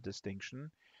be the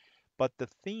distinction. But the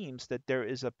themes that there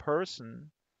is a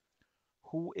person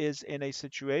who is in a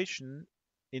situation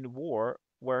in war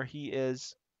where he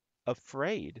is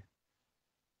afraid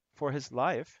for his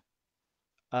life,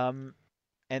 um,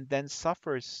 and then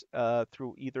suffers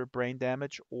through either brain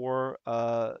damage or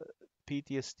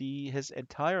PTSD his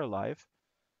entire life,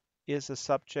 is a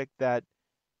subject that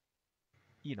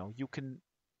you can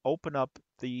open up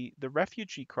the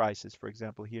refugee crisis, for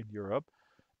example, here in Europe,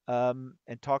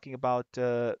 and talking about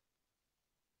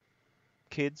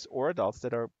kids or adults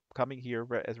that are coming here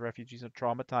as refugees and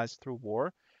traumatized through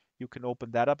war. You can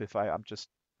open that up. I'm just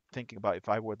thinking about if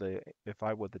I were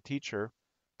the teacher,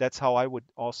 that's how I would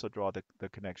also draw the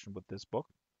connection with this book.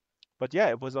 But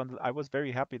yeah, I was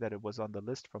very happy that it was on the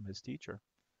list from his teacher.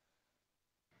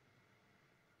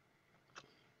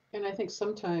 And I think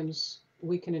sometimes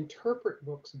we can interpret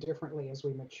books differently as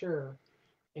we mature.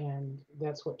 And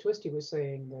that's what Twisty was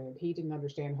saying, that he didn't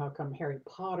understand how come Harry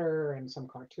Potter and some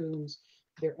cartoons,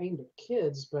 they're aimed at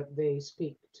kids, but they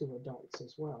speak to adults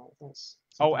as well. That's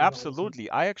Oh, something I've always. absolutely.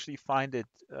 I actually find it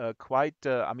quite.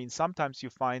 I mean, sometimes you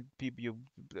find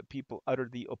people utter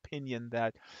the opinion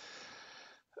that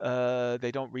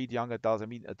they don't read young adults. I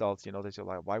mean, adults. They say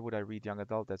like, "Why would I read young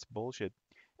adult? That's bullshit."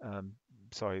 Um,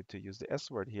 Sorry to use the S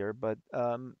word here, but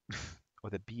or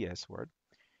the BS word.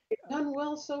 Done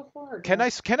well so far, Can I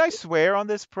Drax. can I swear on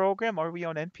this program? Are we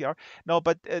on NPR? No,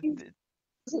 but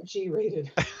Is it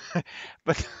G-rated?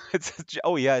 but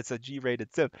oh yeah, it's a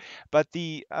G-rated film. But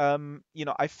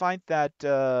I find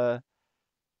that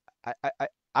I, I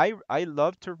I I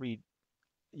love to read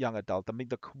young adult. I mean,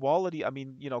 the quality. I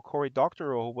mean, Cory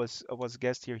Doctorow, who was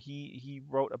guest here. He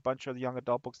wrote a bunch of young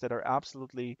adult books that are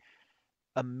absolutely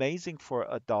amazing for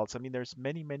adults. I mean, there's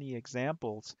many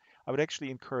examples. I would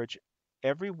actually encourage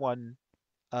everyone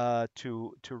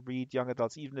to read young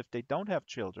adults, even if they don't have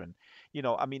children.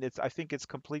 I mean, I think it's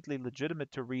completely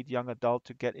legitimate to read young adult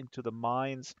to get into the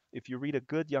minds. If you read a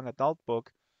good young adult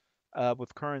book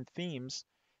with current themes,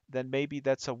 then maybe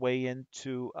that's a way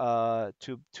into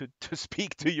to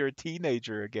speak to your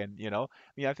teenager again. I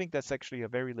mean, I think that's actually a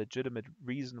very legitimate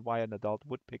reason why an adult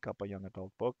would pick up a young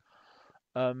adult book.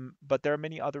 But there are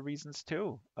many other reasons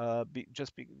too.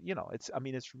 It's I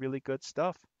mean, it's really good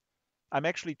stuff. I'm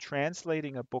actually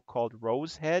translating a book called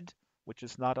Rosehead, which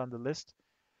is not on the list.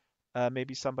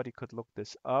 Maybe somebody could look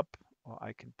this up, or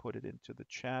I can put it into the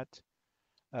chat.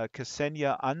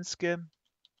 Ksenia Anske,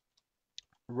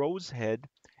 Rosehead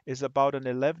is about an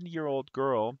 11-year-old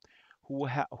girl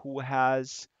who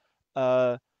has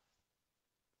uh,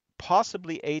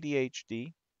 possibly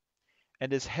ADHD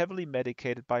and is heavily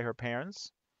medicated by her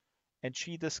parents, and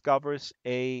she discovers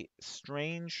a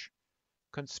strange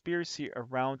conspiracy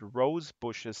around rose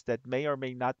bushes that may or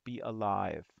may not be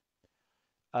alive.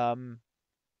 Um,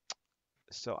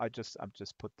 so I'm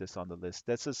just put this on the list.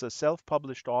 This is a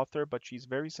self-published author, but she's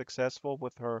very successful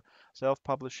with her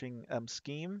self-publishing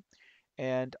scheme,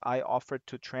 and I offered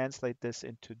to translate this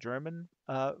into German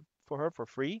for her for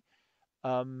free.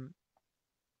 Um,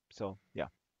 so yeah,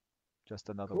 just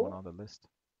another one Cool, on the list.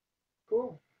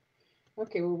 cool.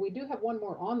 Okay, well, we do have one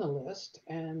more on the list,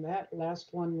 and that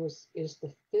last one is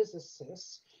The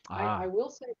Physicist. I Ah, will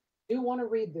say, I do want to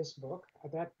read this book.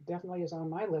 That definitely is on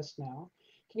my list now.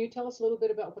 Can you tell us a little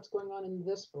bit about what's going on in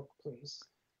this book, please?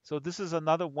 so this is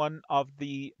another one of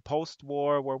the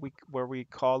post-war where we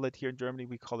call it here in Germany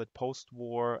we call it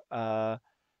post-war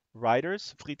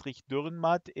writers. Friedrich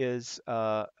Dürrenmatt is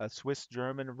a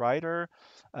Swiss-German writer,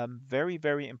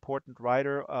 very important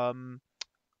writer.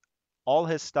 All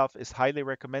his stuff is highly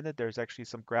recommended. There's actually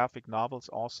some graphic novels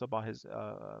also about his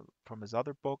from his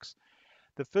other books.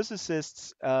 The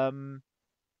Physicists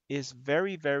is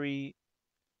very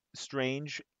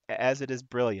strange as it is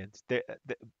brilliant.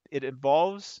 It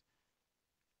involves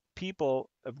people,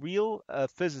 real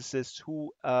physicists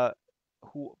who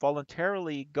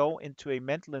voluntarily go into a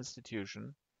mental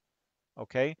institution,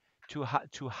 okay,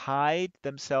 to hide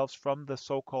themselves from the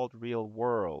so-called real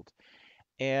world.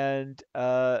 And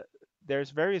there's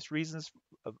various reasons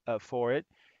for it.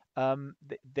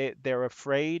 They're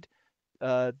afraid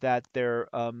that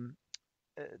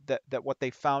what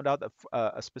they found out of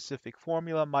a specific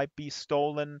formula might be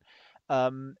stolen.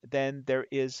 Then there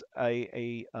is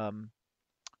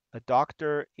a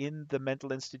doctor in the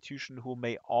mental institution who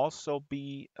may also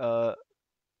be,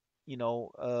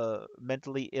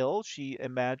 mentally ill. She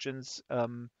imagines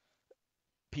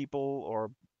people,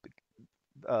 or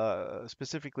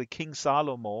specifically King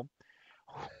Salomo,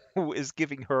 who is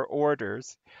giving her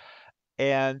orders.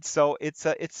 And so it's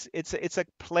a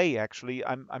play actually.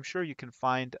 I'm sure you can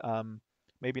find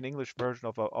maybe an English version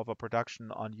of a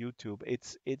production on YouTube.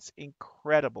 It's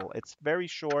incredible. It's very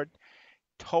short,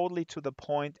 totally to the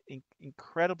point,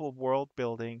 incredible world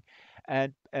building,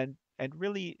 and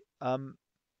really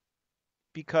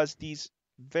because these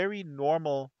very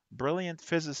normal, brilliant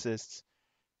physicists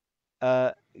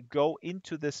uh, go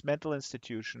into this mental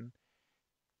institution.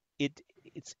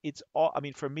 It's all. I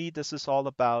mean, for me, this is all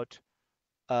about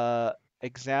uh,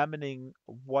 examining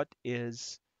what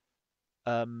is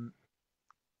um,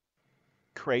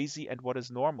 crazy and what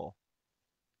is normal.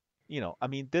 I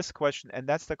mean, this question, and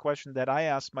that's the question that I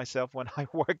asked myself when I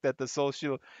worked at the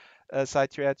social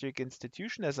psychiatric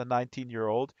institution as a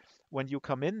 19-year-old. When you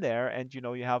come in there and you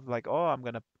have like, oh, I'm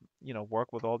gonna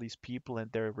work with all these people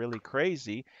and they're really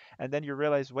crazy, and then you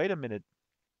realize, wait a minute,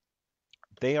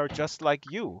 they are just like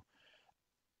you.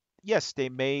 Yes, they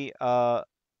may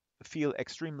feel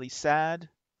extremely sad.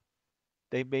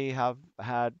 They may have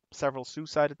had several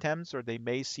suicide attempts, or they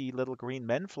may see little green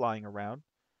men flying around.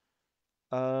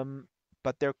 Um,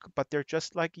 but they're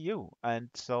just like you, and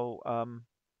so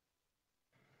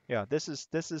yeah, this is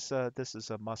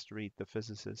a must read. The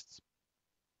Physicists.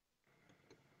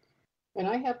 And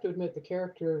I have to admit, the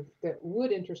character that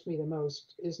would interest me the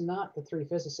most is not the three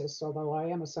physicists, although I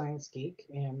am a science geek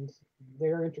and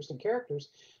they're interesting characters.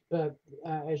 But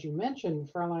as you mentioned,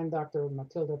 Fraulein Dr.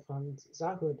 Matilda von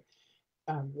Zahud,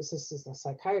 this is a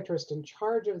psychiatrist in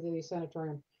charge of the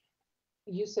sanatorium.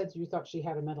 You said you thought she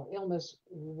had a mental illness.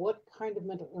 What kind of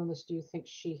mental illness do you think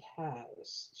she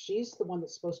has? She's the one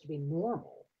that's supposed to be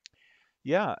normal.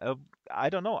 Yeah,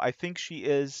 I don't know. I think she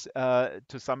is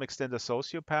to some extent a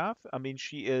sociopath. I mean,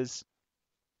 she is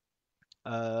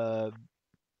uh,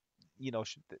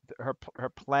 her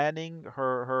planning,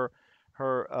 her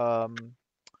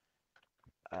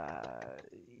uh,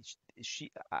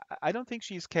 I don't think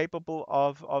she's capable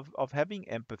of having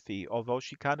empathy, although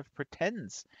she kind of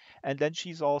pretends. And then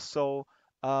she's also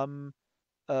um,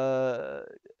 uh,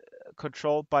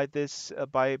 controlled by this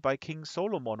by King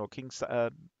Solomon, or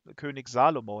König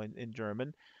Salomo in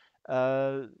German.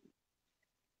 Uh,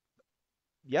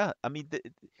 yeah, I mean,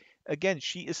 again,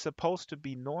 she is supposed to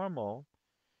be normal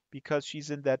because she's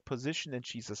in that position and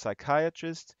she's a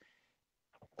psychiatrist.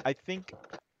 I think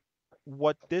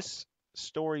what this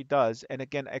story does, and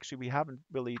again, actually, we haven't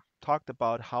really talked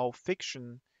about how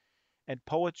fiction and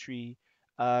poetry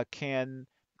can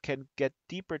get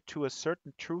deeper to a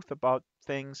certain truth about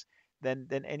things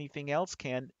than anything else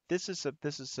can. This is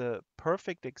a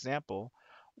perfect example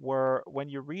where when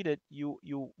you read it,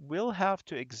 you will have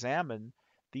to examine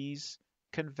these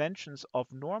conventions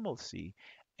of normalcy,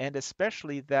 and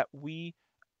especially that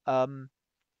um,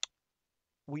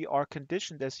 we are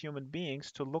conditioned as human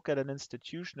beings to look at an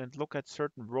institution and look at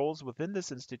certain roles within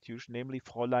this institution, namely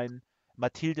Fräulein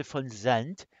Mathilde von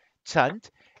Zandt,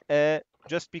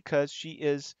 just because she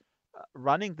is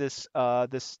running this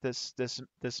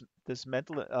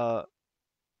mental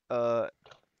uh,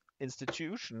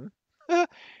 institution,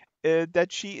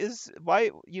 that she is. Why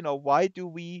do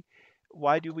we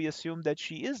assume that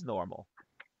she is normal?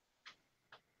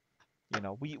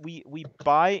 We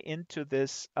buy into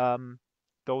this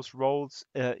those roles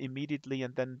immediately,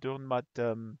 and then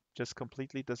Dürrenmatt just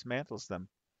completely dismantles them.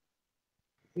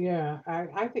 Yeah,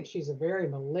 I think she's a very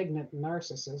malignant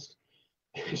narcissist.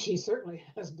 She certainly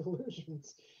has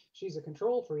delusions. She's a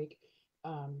control freak.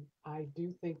 I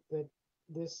do think that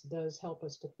this does help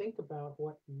us to think about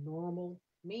what normal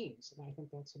means, and I think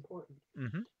that's important.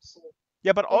 Hmm. So,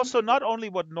 Yeah, but thank also you. not only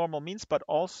what normal means, but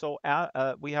also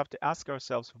we have to ask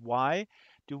ourselves, why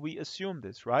do we assume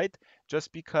this, right?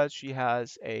 Just because she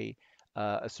has a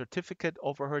certificate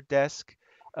over her desk,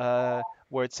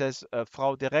 where it says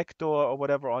Frau Direktor or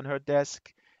whatever on her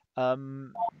desk,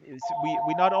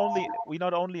 we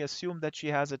not only assume that she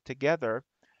has it together.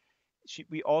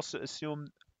 We also assume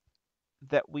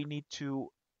that we need to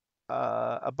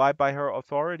abide by her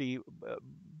authority,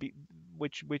 be,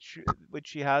 which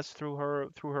she has through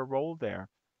her role there.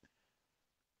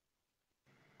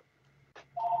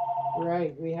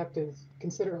 Right, we have to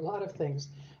consider a lot of things.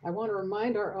 I want to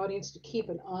remind our audience to keep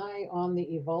an eye on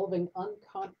the evolving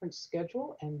unconference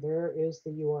schedule, and there is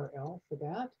the URL for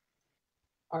that.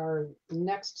 Our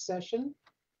next session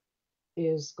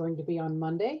is going to be on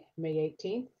Monday, May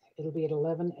 18th. It'll be at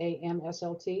 11 a.m.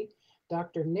 SLT.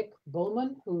 Dr. Nick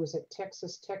Bullman, who is at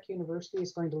Texas Tech University,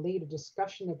 is going to lead a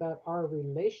discussion about our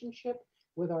relationship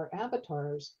with our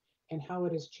avatars and how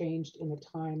it has changed in the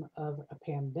time of a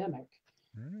pandemic.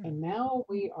 Mm. And now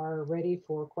we are ready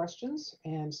for questions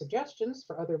and suggestions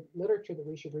for other literature that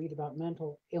we should read about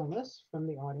mental illness from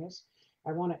the audience.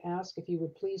 I want to ask if you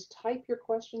would please type your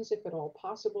questions if at all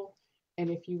possible. And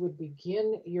if you would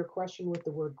begin your question with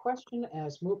the word question,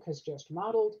 as Mook has just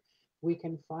modeled, we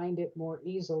can find it more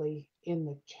easily in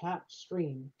the chat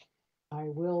stream. I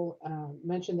will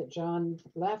mention that John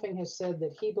Laughing has said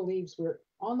that he believes we're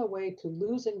on the way to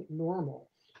losing normal,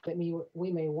 that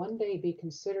we may one day be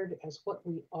considered as what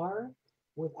we are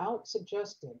without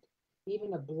suggested,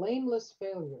 even a blameless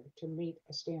failure to meet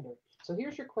a standard. So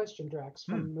here's your question, Drax,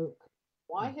 Hmm. from Mook.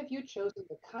 Why Hmm. have you chosen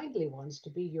The Kindly Ones to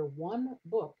be your one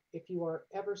book if you are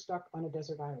ever stuck on a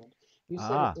desert island? You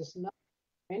said it Ah. does not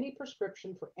any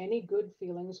prescription for any good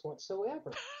feelings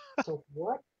whatsoever. So,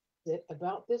 what is it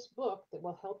about this book that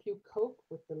will help you cope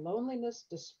with the loneliness,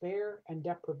 despair, and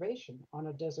deprivation on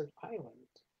a desert island?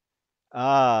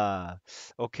 Ah,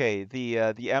 okay.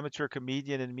 The amateur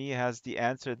comedian in me has the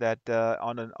answer that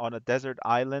on a desert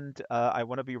island, I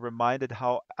want to be reminded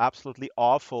how absolutely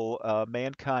awful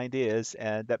mankind is,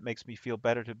 and that makes me feel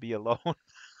better to be alone.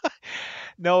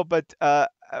 No, but I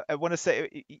want to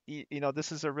say,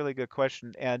 this is a really good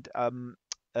question. And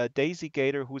Daisy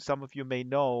Gator, who some of you may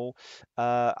know,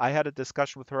 I had a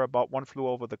discussion with her about One Flew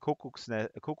Over the Cuckoo's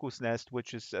Nest,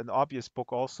 which is an obvious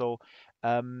book, also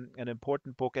an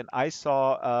important book. And I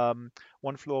saw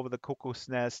One Flew Over the Cuckoo's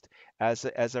Nest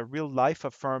as a real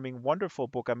life-affirming, wonderful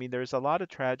book. I mean, there's a lot of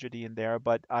tragedy in there,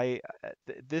 but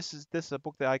this is a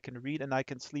book that I can read and I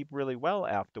can sleep really well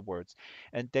afterwards.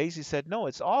 And Daisy said, "No,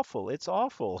 it's awful. It's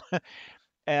awful."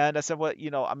 And I said, "Well,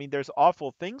 I mean, there's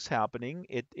awful things happening.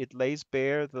 It lays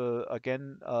bare the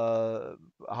again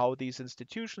how these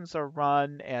institutions are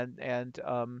run and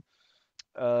how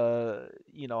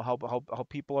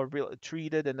people are real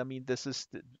treated. And I mean,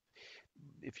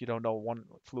 if you don't know One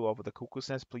Flew Over the Cuckoo's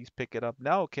Nest, please pick it up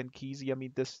now, Ken Kesey. I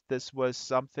mean, this was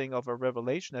something of a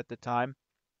revelation at the time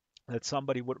that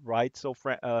somebody would write so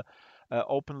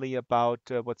openly about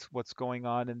what's going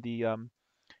on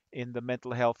in the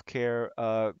mental health care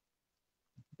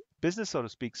business, so to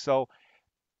speak. So,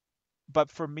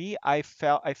 but for me, I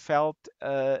felt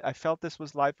this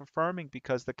was life affirming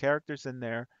because the characters in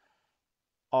there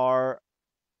are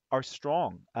are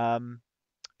strong, and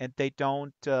they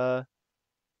don't. They're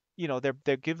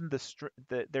given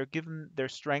they're given their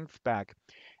strength back,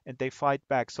 and they fight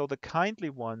back. So the kindly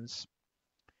ones,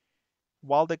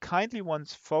 while the kindly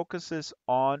ones focuses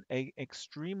on a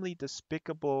extremely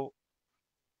despicable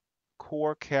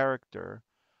core character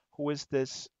who is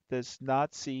this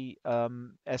Nazi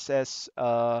SS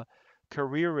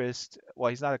careerist. Well,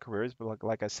 he's not a careerist, but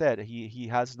like I said, he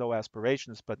has no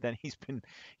aspirations. But then he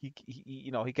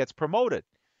gets promoted.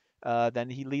 Then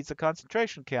he leads a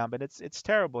concentration camp, and it's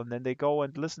terrible. And then they go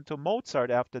and listen to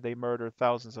Mozart after they murder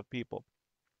thousands of people.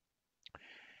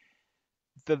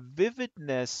 The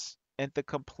vividness and the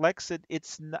complexity.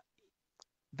 It's not,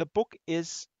 the book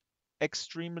is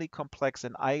extremely complex,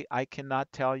 and I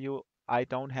cannot tell you. I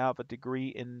don't have a degree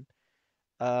in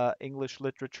English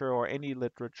literature or any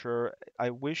literature. I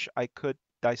wish I could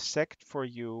dissect for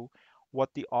you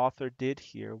what the author did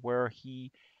here, where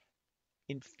he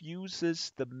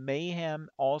infuses the mayhem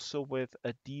also with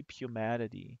a deep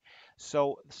humanity.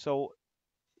 So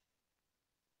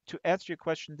to answer your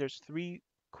question, there's three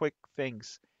quick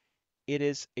things. It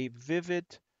is a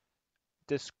vivid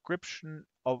description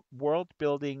of world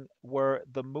building where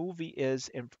the movie is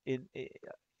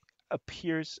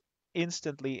appears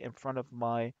instantly in front of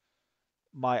my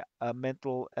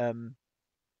mental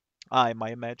eye, my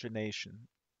imagination.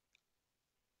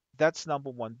 That's number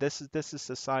one. This is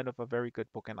a sign of a very good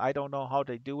book, and I don't know how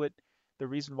they do it. The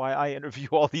reason why I interview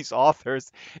all these authors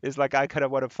is like I kind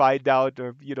of want to find out,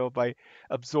 or by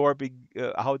absorbing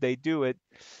how they do it.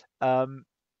 Um,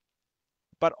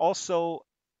 but also,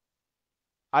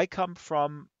 I come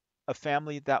from a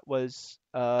family that was,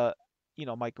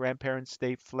 my grandparents,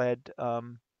 they fled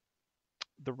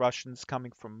the Russians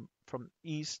coming from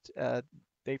east.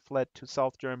 They fled to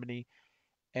South Germany,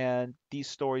 and these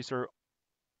stories are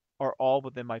all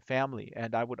within my family.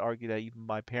 And I would argue that even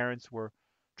my parents were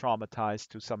traumatized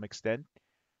to some extent.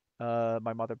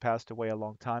 My mother passed away a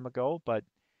long time ago, but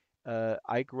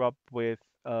I grew up with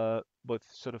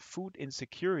sort of food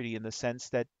insecurity in the sense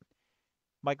that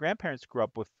my grandparents grew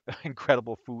up with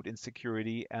incredible food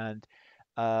insecurity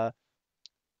uh,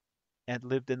 and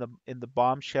lived in the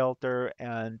bomb shelter.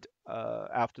 And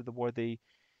after the war, they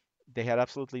had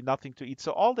absolutely nothing to eat.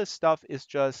 So all this stuff is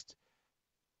just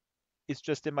is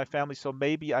just in my family. So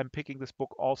maybe I'm picking this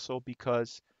book also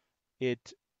because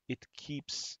it it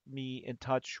keeps me in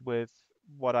touch with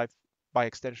what I, by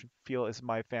extension, feel is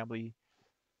my family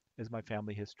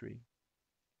history.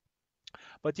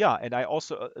 But yeah, and I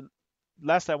also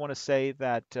last I want to say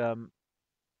that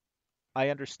I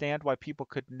understand why people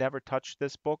could never touch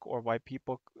this book, or why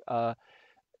people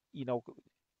you know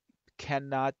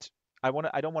cannot. I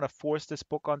don't want to force this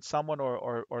book on someone,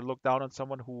 or look down on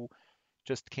someone who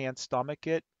just can't stomach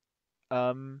it.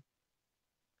 Um,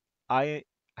 I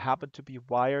happen to be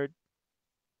wired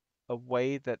a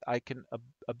way that I can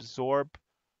absorb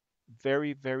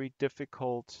very, very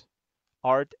difficult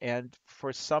art, and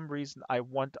for some reason, I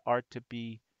want art to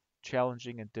be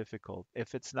challenging and difficult.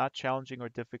 If it's not challenging or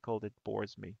difficult, it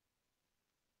bores me.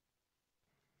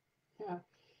 Yeah.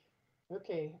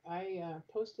 Okay. I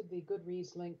posted the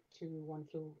Goodreads link to One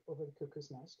Flew Over the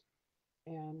Cuckoo's Nest.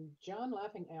 And John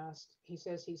Laughing asked, he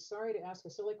says he's sorry to ask a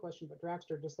silly question, but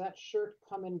Draxter, does that shirt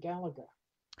come in Galaga?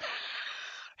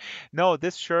 No,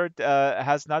 this shirt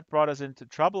has not brought us into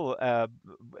trouble,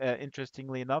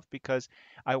 interestingly enough, because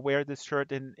I wear this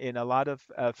shirt in a lot of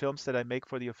films that I make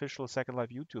for the official Second Life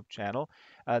YouTube channel.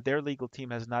 Their legal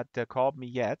team has not called me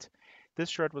yet. This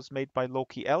shirt was made by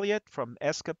Loki Elliott from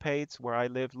Escapades, where I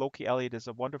live. Loki Elliott is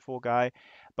a wonderful guy,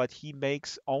 but he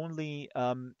makes only,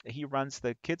 he runs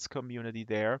the kids community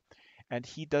there, and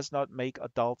he does not make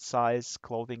adult size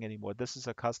clothing anymore. This is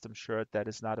a custom shirt that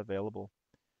is not available.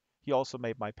 He also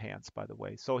made my pants, by the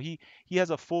way. So he has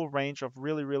a full range of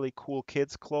really really cool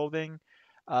kids clothing,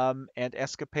 and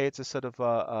Escapades is sort of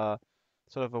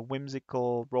a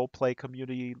whimsical role play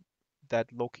community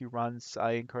that Loki runs.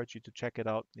 I encourage you to check it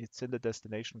out. It's in the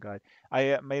destination guide.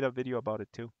 I made a video about it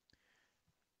too.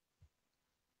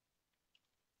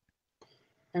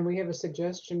 And we have a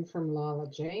suggestion from Lala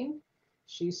Jane.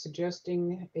 She's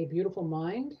suggesting A Beautiful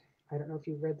Mind. I don't know if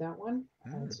you've read that one.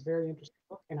 Mm, It's a very interesting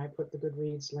book, and I put the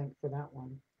Goodreads link for that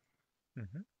one.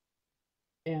 hmm.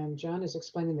 And John is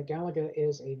explaining that Galaga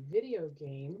is a video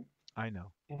game, I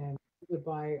know. and you would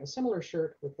buy a similar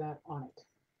shirt with that on it.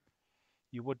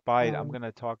 You would buy it. I'm Um,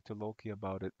 gonna talk to Loki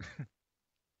about it.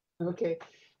 okay.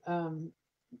 Um,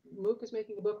 Mook is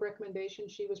making a book recommendation.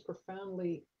 She was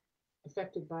profoundly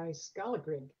affected by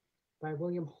Scalagrig by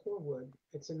William Horwood.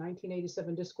 It's a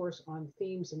 1987 discourse on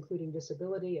themes including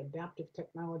disability, adaptive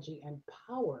technology, and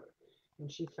power.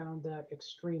 And she found that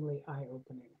extremely eye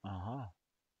opening. Uh-huh.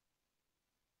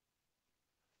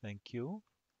 Thank you.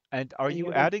 And are Any you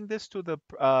other? adding this to the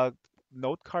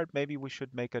note card? Maybe we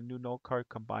should make a new note card,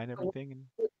 combine everything, and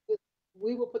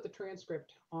We will put the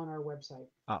transcript on our website.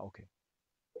 okay.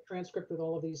 The transcript with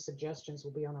all of these suggestions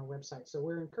will be on our website. So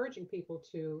we're encouraging people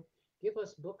to give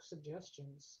us book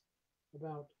suggestions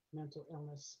about mental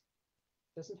illness.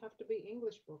 Doesn't have to be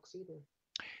English books either.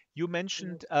 You We have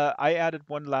mentioned, I added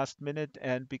one last minute,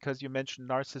 and because you mentioned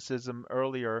narcissism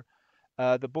earlier,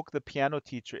 the book The Piano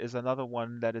Teacher is another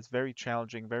one that is very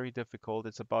challenging, very difficult.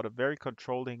 It's about a very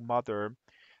controlling mother,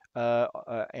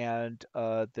 and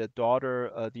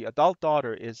the adult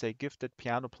daughter is a gifted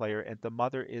piano player, and the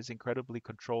mother is incredibly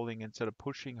controlling and sort of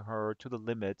pushing her to the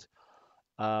limit,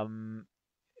 um,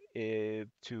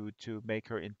 to make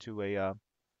her into a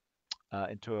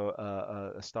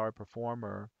star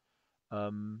performer.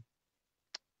 Um,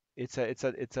 it's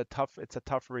a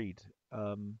tough read.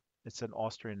 It's an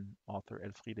Austrian author,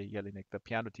 Elfriede Jelinek, the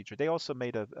piano teacher. They also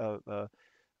made a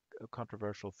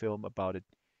controversial film about it.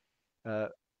 Uh,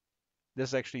 this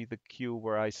is actually the cue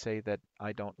where I say that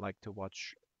I don't like to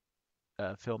watch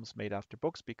films made after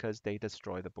books because they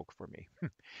destroy the book for me.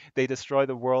 They destroy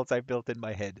the worlds I built in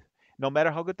my head. No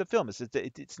matter how good the film is,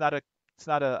 it's not it's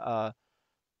not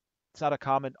a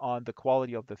comment on the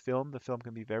quality of the film. The film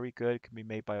can be very good. It can be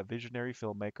made by a visionary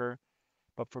filmmaker.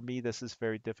 But for me, this is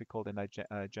very difficult, and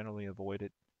I generally avoid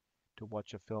it to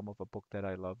watch a film of a book that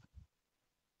I love.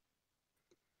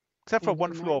 Except for and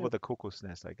One Flew Over the Cuckoo's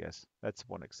Nest, I guess. That's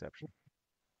one exception.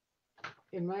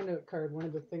 in my note card, one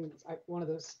of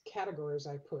those categories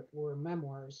I put were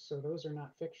memoirs, so those are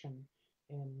not fiction,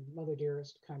 and Mother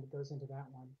Dearest kind of goes into that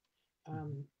one.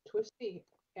 Hmm. Twisty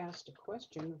asked a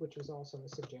question, which was also a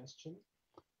suggestion.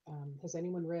 Has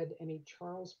anyone read any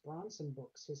Charles Bronson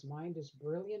books? His mind is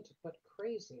brilliant but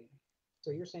crazy.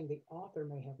 So you're saying the author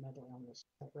may have mental illness, is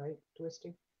that right,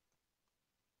 Twisty?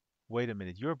 Wait a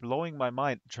minute, you're blowing my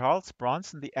mind. Charles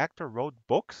Bronson, the actor, wrote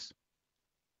books?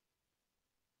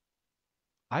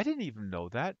 I didn't even know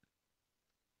that.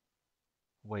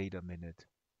 Wait a minute.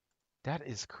 That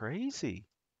is crazy.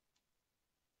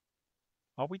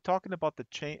 Are we talking about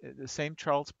the same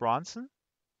Charles Bronson?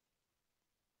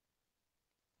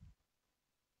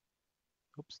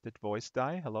 Oops, did voice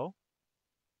die? Hello?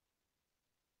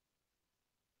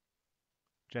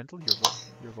 Gentle,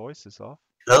 your voice is off.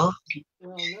 Hello?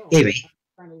 Well, no, Hear me? I'm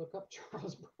trying to look up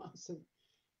Charles Bronson.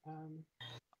 Um,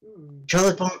 hmm.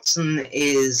 Charlotte Bronson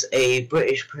is a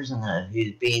British prisoner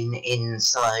who's been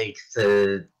inside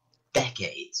for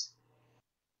decades.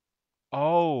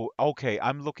 Oh, okay.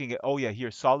 I'm looking at. Oh yeah, here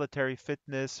solitary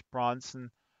fitness Bronson.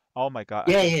 Oh my God,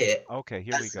 I Yeah, think. yeah, yeah. Okay,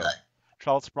 here we That's the go. guy.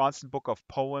 Charles Bronson Book of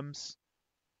Poems.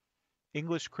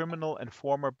 English criminal and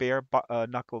former bare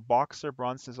knuckle boxer,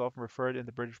 Bronson is often referred in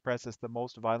the British press as the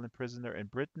most violent prisoner in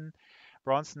Britain.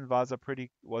 Bronson was a pretty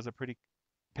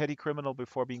petty criminal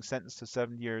before being sentenced to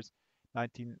 7 years,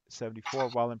 1974.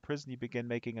 While in prison, he began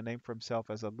making a name for himself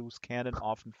as a loose cannon,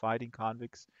 often fighting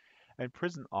convicts and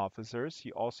prison officers.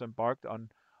 He also embarked on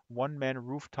one-man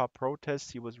rooftop protests.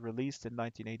 He was released in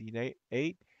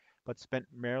 1988, but spent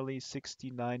merely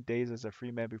 69 days as a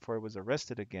free man before he was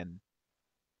arrested again.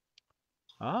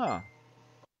 Ah,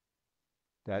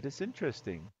 that is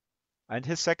interesting. And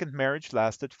his second marriage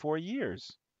lasted 4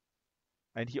 years.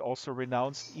 And he also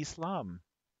renounced Islam.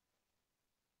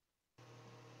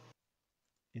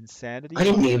 I Insanity.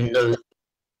 didn't even know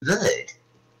that.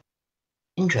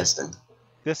 Interesting.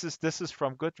 This is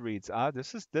from Goodreads.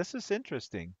 This is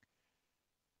interesting.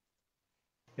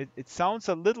 It sounds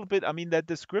a little bit, I mean, that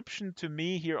description to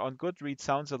me here on Goodreads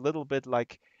sounds a little bit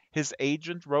like his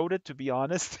agent wrote it, to be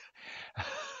honest,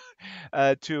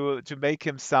 to make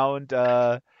him sound,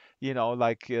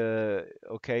 like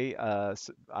okay,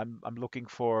 I'm looking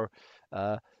for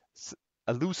uh, s-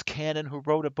 a loose cannon who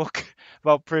wrote a book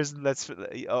about prison. This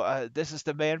is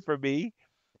the man for me,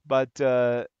 but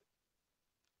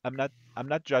I'm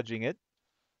not judging it.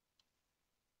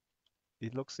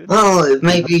 It looks interesting. Well,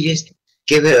 maybe just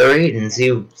give it a read and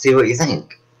see what you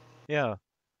think. Yeah,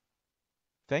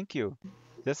 thank you.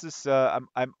 This is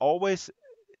I'm always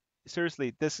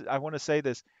seriously, this I want to say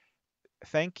this.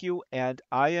 Thank you, and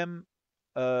I am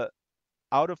uh,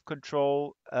 out of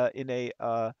control in a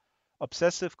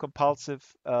obsessive compulsive.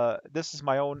 This is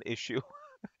my own issue.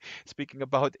 Speaking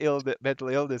about mental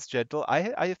illness, Gentle,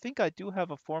 I think I do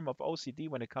have a form of OCD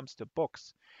when it comes to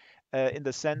books, in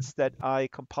the sense that I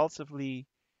compulsively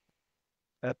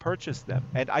purchase them,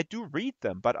 and I do read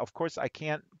them, but of course I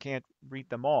can't read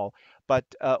them all. But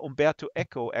Umberto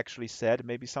Eco actually said,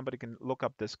 maybe somebody can look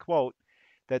up this quote,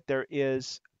 that there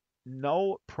is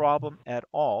no problem at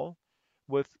all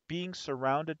with being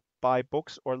surrounded by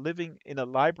books or living in a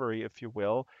library, if you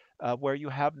will, where you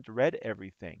haven't read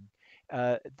everything.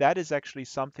 That is actually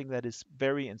something that is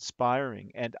very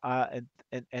inspiring, and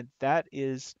that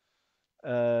is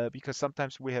because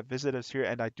sometimes we have visitors here,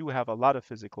 and I do have a lot of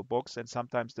physical books, and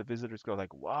sometimes the visitors go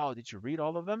like, "Wow, did you read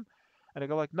all of them?" And I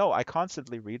go like, "No, I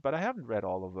constantly read, but I haven't read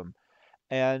all of them."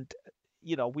 And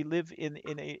we live in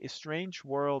a strange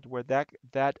world where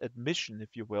that admission,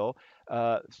 if you will,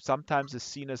 sometimes is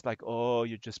seen as like, "Oh,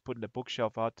 you're just putting a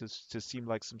bookshelf out to seem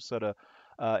like some sort of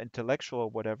intellectual or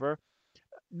whatever."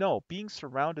 No, being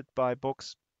surrounded by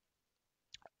books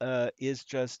is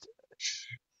just,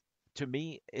 to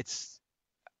me, it's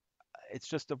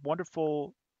just a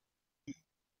wonderful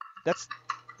that's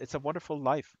it's a wonderful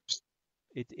life.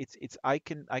 It's I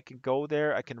can go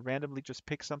there, I can randomly just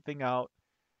pick something out,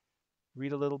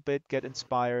 read a little bit, get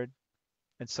inspired,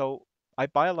 and so I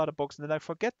buy a lot of books and then I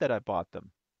forget that I bought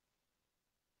them.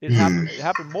 It Hmm. happened it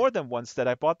happened more than once that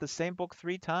I bought the same book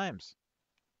 3 times,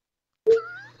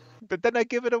 but then I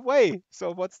give it away.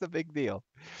 So what's the big deal?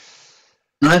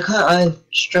 I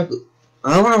struggle.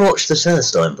 I want to watch the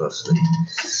Celestine Prophecy.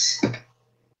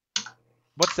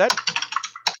 What's that?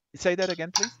 Say that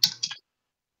again, please.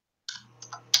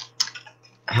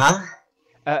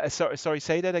 Huh? Sorry,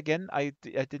 say that again. I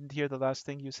didn't hear the last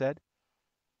thing you said.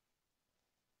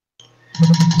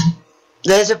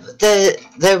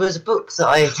 There was a book that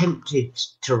I attempted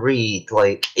to read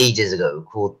like ages ago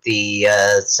called the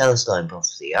Celestine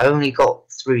Prophecy. I only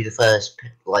got through the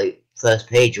first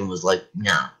page and was like,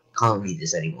 nah, can't read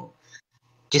this anymore.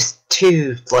 Just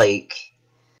too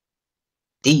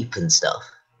deep and stuff.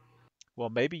 Well,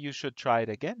 maybe you should try it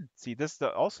again. See, this is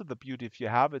also the beauty. If you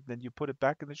have it, then you put it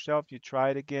back in the shelf, you try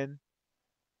it again,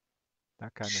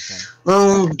 that kind of thing.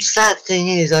 Well, sad thing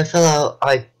is, I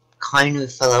kind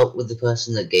of fell out with the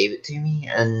person that gave it to me,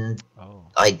 and Oh,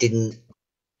 I didn't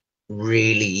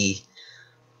really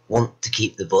want to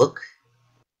keep the book,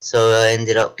 so I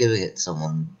ended up giving it to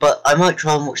someone. But I might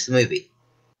try and watch the movie.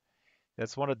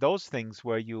 that's one of those things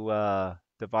where you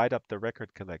divide up the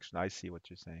record collection. I see what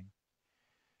you're saying.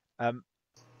 Um,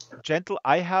 Gentle,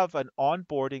 I have an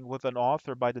onboarding with an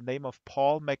author by the name of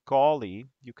Paul McGauley.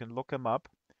 You can look him up.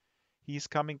 He's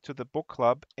coming to the book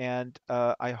club, and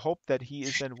I hope that he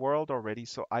is in World already.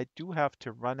 So I do have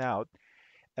to run out.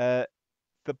 Uh,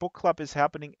 the book club is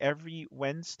happening every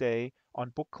Wednesday on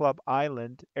Book Club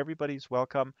Island. Everybody's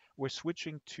welcome. We're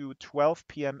switching to 12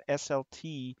 p.m.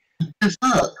 SLT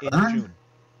Fuck, in man. June.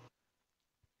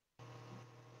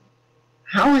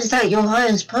 How is that your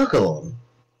highest Pokemon?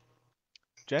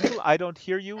 Gentle, I don't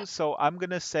hear you, so I'm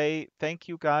gonna say thank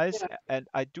you guys, Yeah. and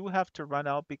I do have to run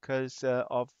out because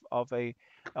of a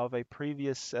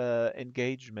previous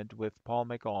engagement with Paul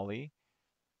McAuley.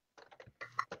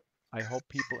 I hope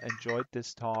people enjoyed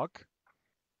this talk,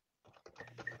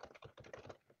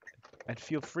 and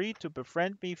feel free to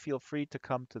befriend me. Feel free to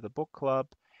come to the book club,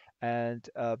 and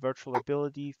Virtual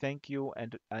Ability. Thank you,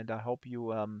 and I hope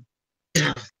you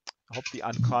hope the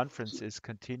unconference is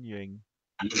continuing.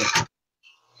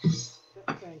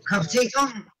 Thanks, Come Drax. take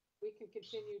on. We can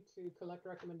continue to collect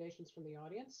recommendations from the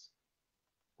audience.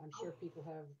 I'm sure people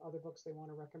have other books they want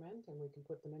to recommend, and we can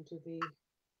put them into the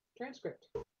transcript.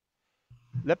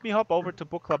 Let me hop over to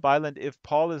Book Club Island if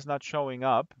Paul is not showing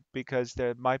up, because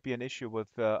there might be an issue with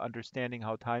understanding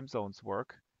how time zones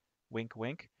work. Wink,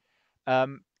 wink.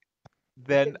 Um,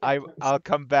 then I'll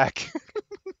come back.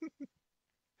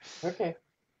 Okay.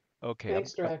 Okay,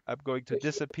 Thanks, Drax. I'm going to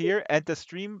Appreciate disappear, and the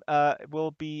stream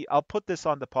will be. I'll put this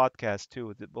on the podcast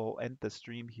too. We'll end the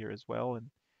stream here as well,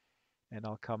 and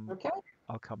Okay.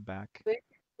 I'll come back. Thank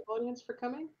you to the audience for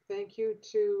coming. Thank you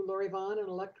to Lori Vaughn and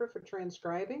Electra for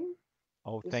transcribing.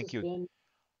 Oh, This thank has you. been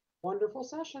a wonderful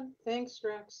session. Thanks,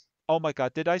 Drax. Oh my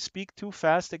God, did I speak too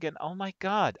fast again? Oh my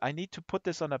God, I need to put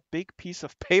this on a big piece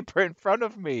of paper in front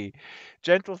of me.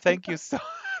 Gentle, thank you so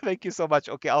thank you so much.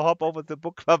 Okay, I'll hop over to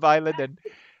Book Club Island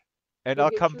and You I'll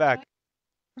hit come your time. back.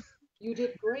 You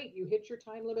did great. You hit your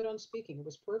time limit on speaking. It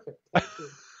was perfect. Thank you.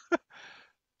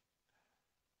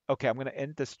 Okay, I'm gonna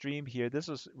end the stream here. This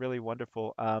was really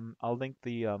wonderful. I'll link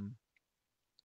the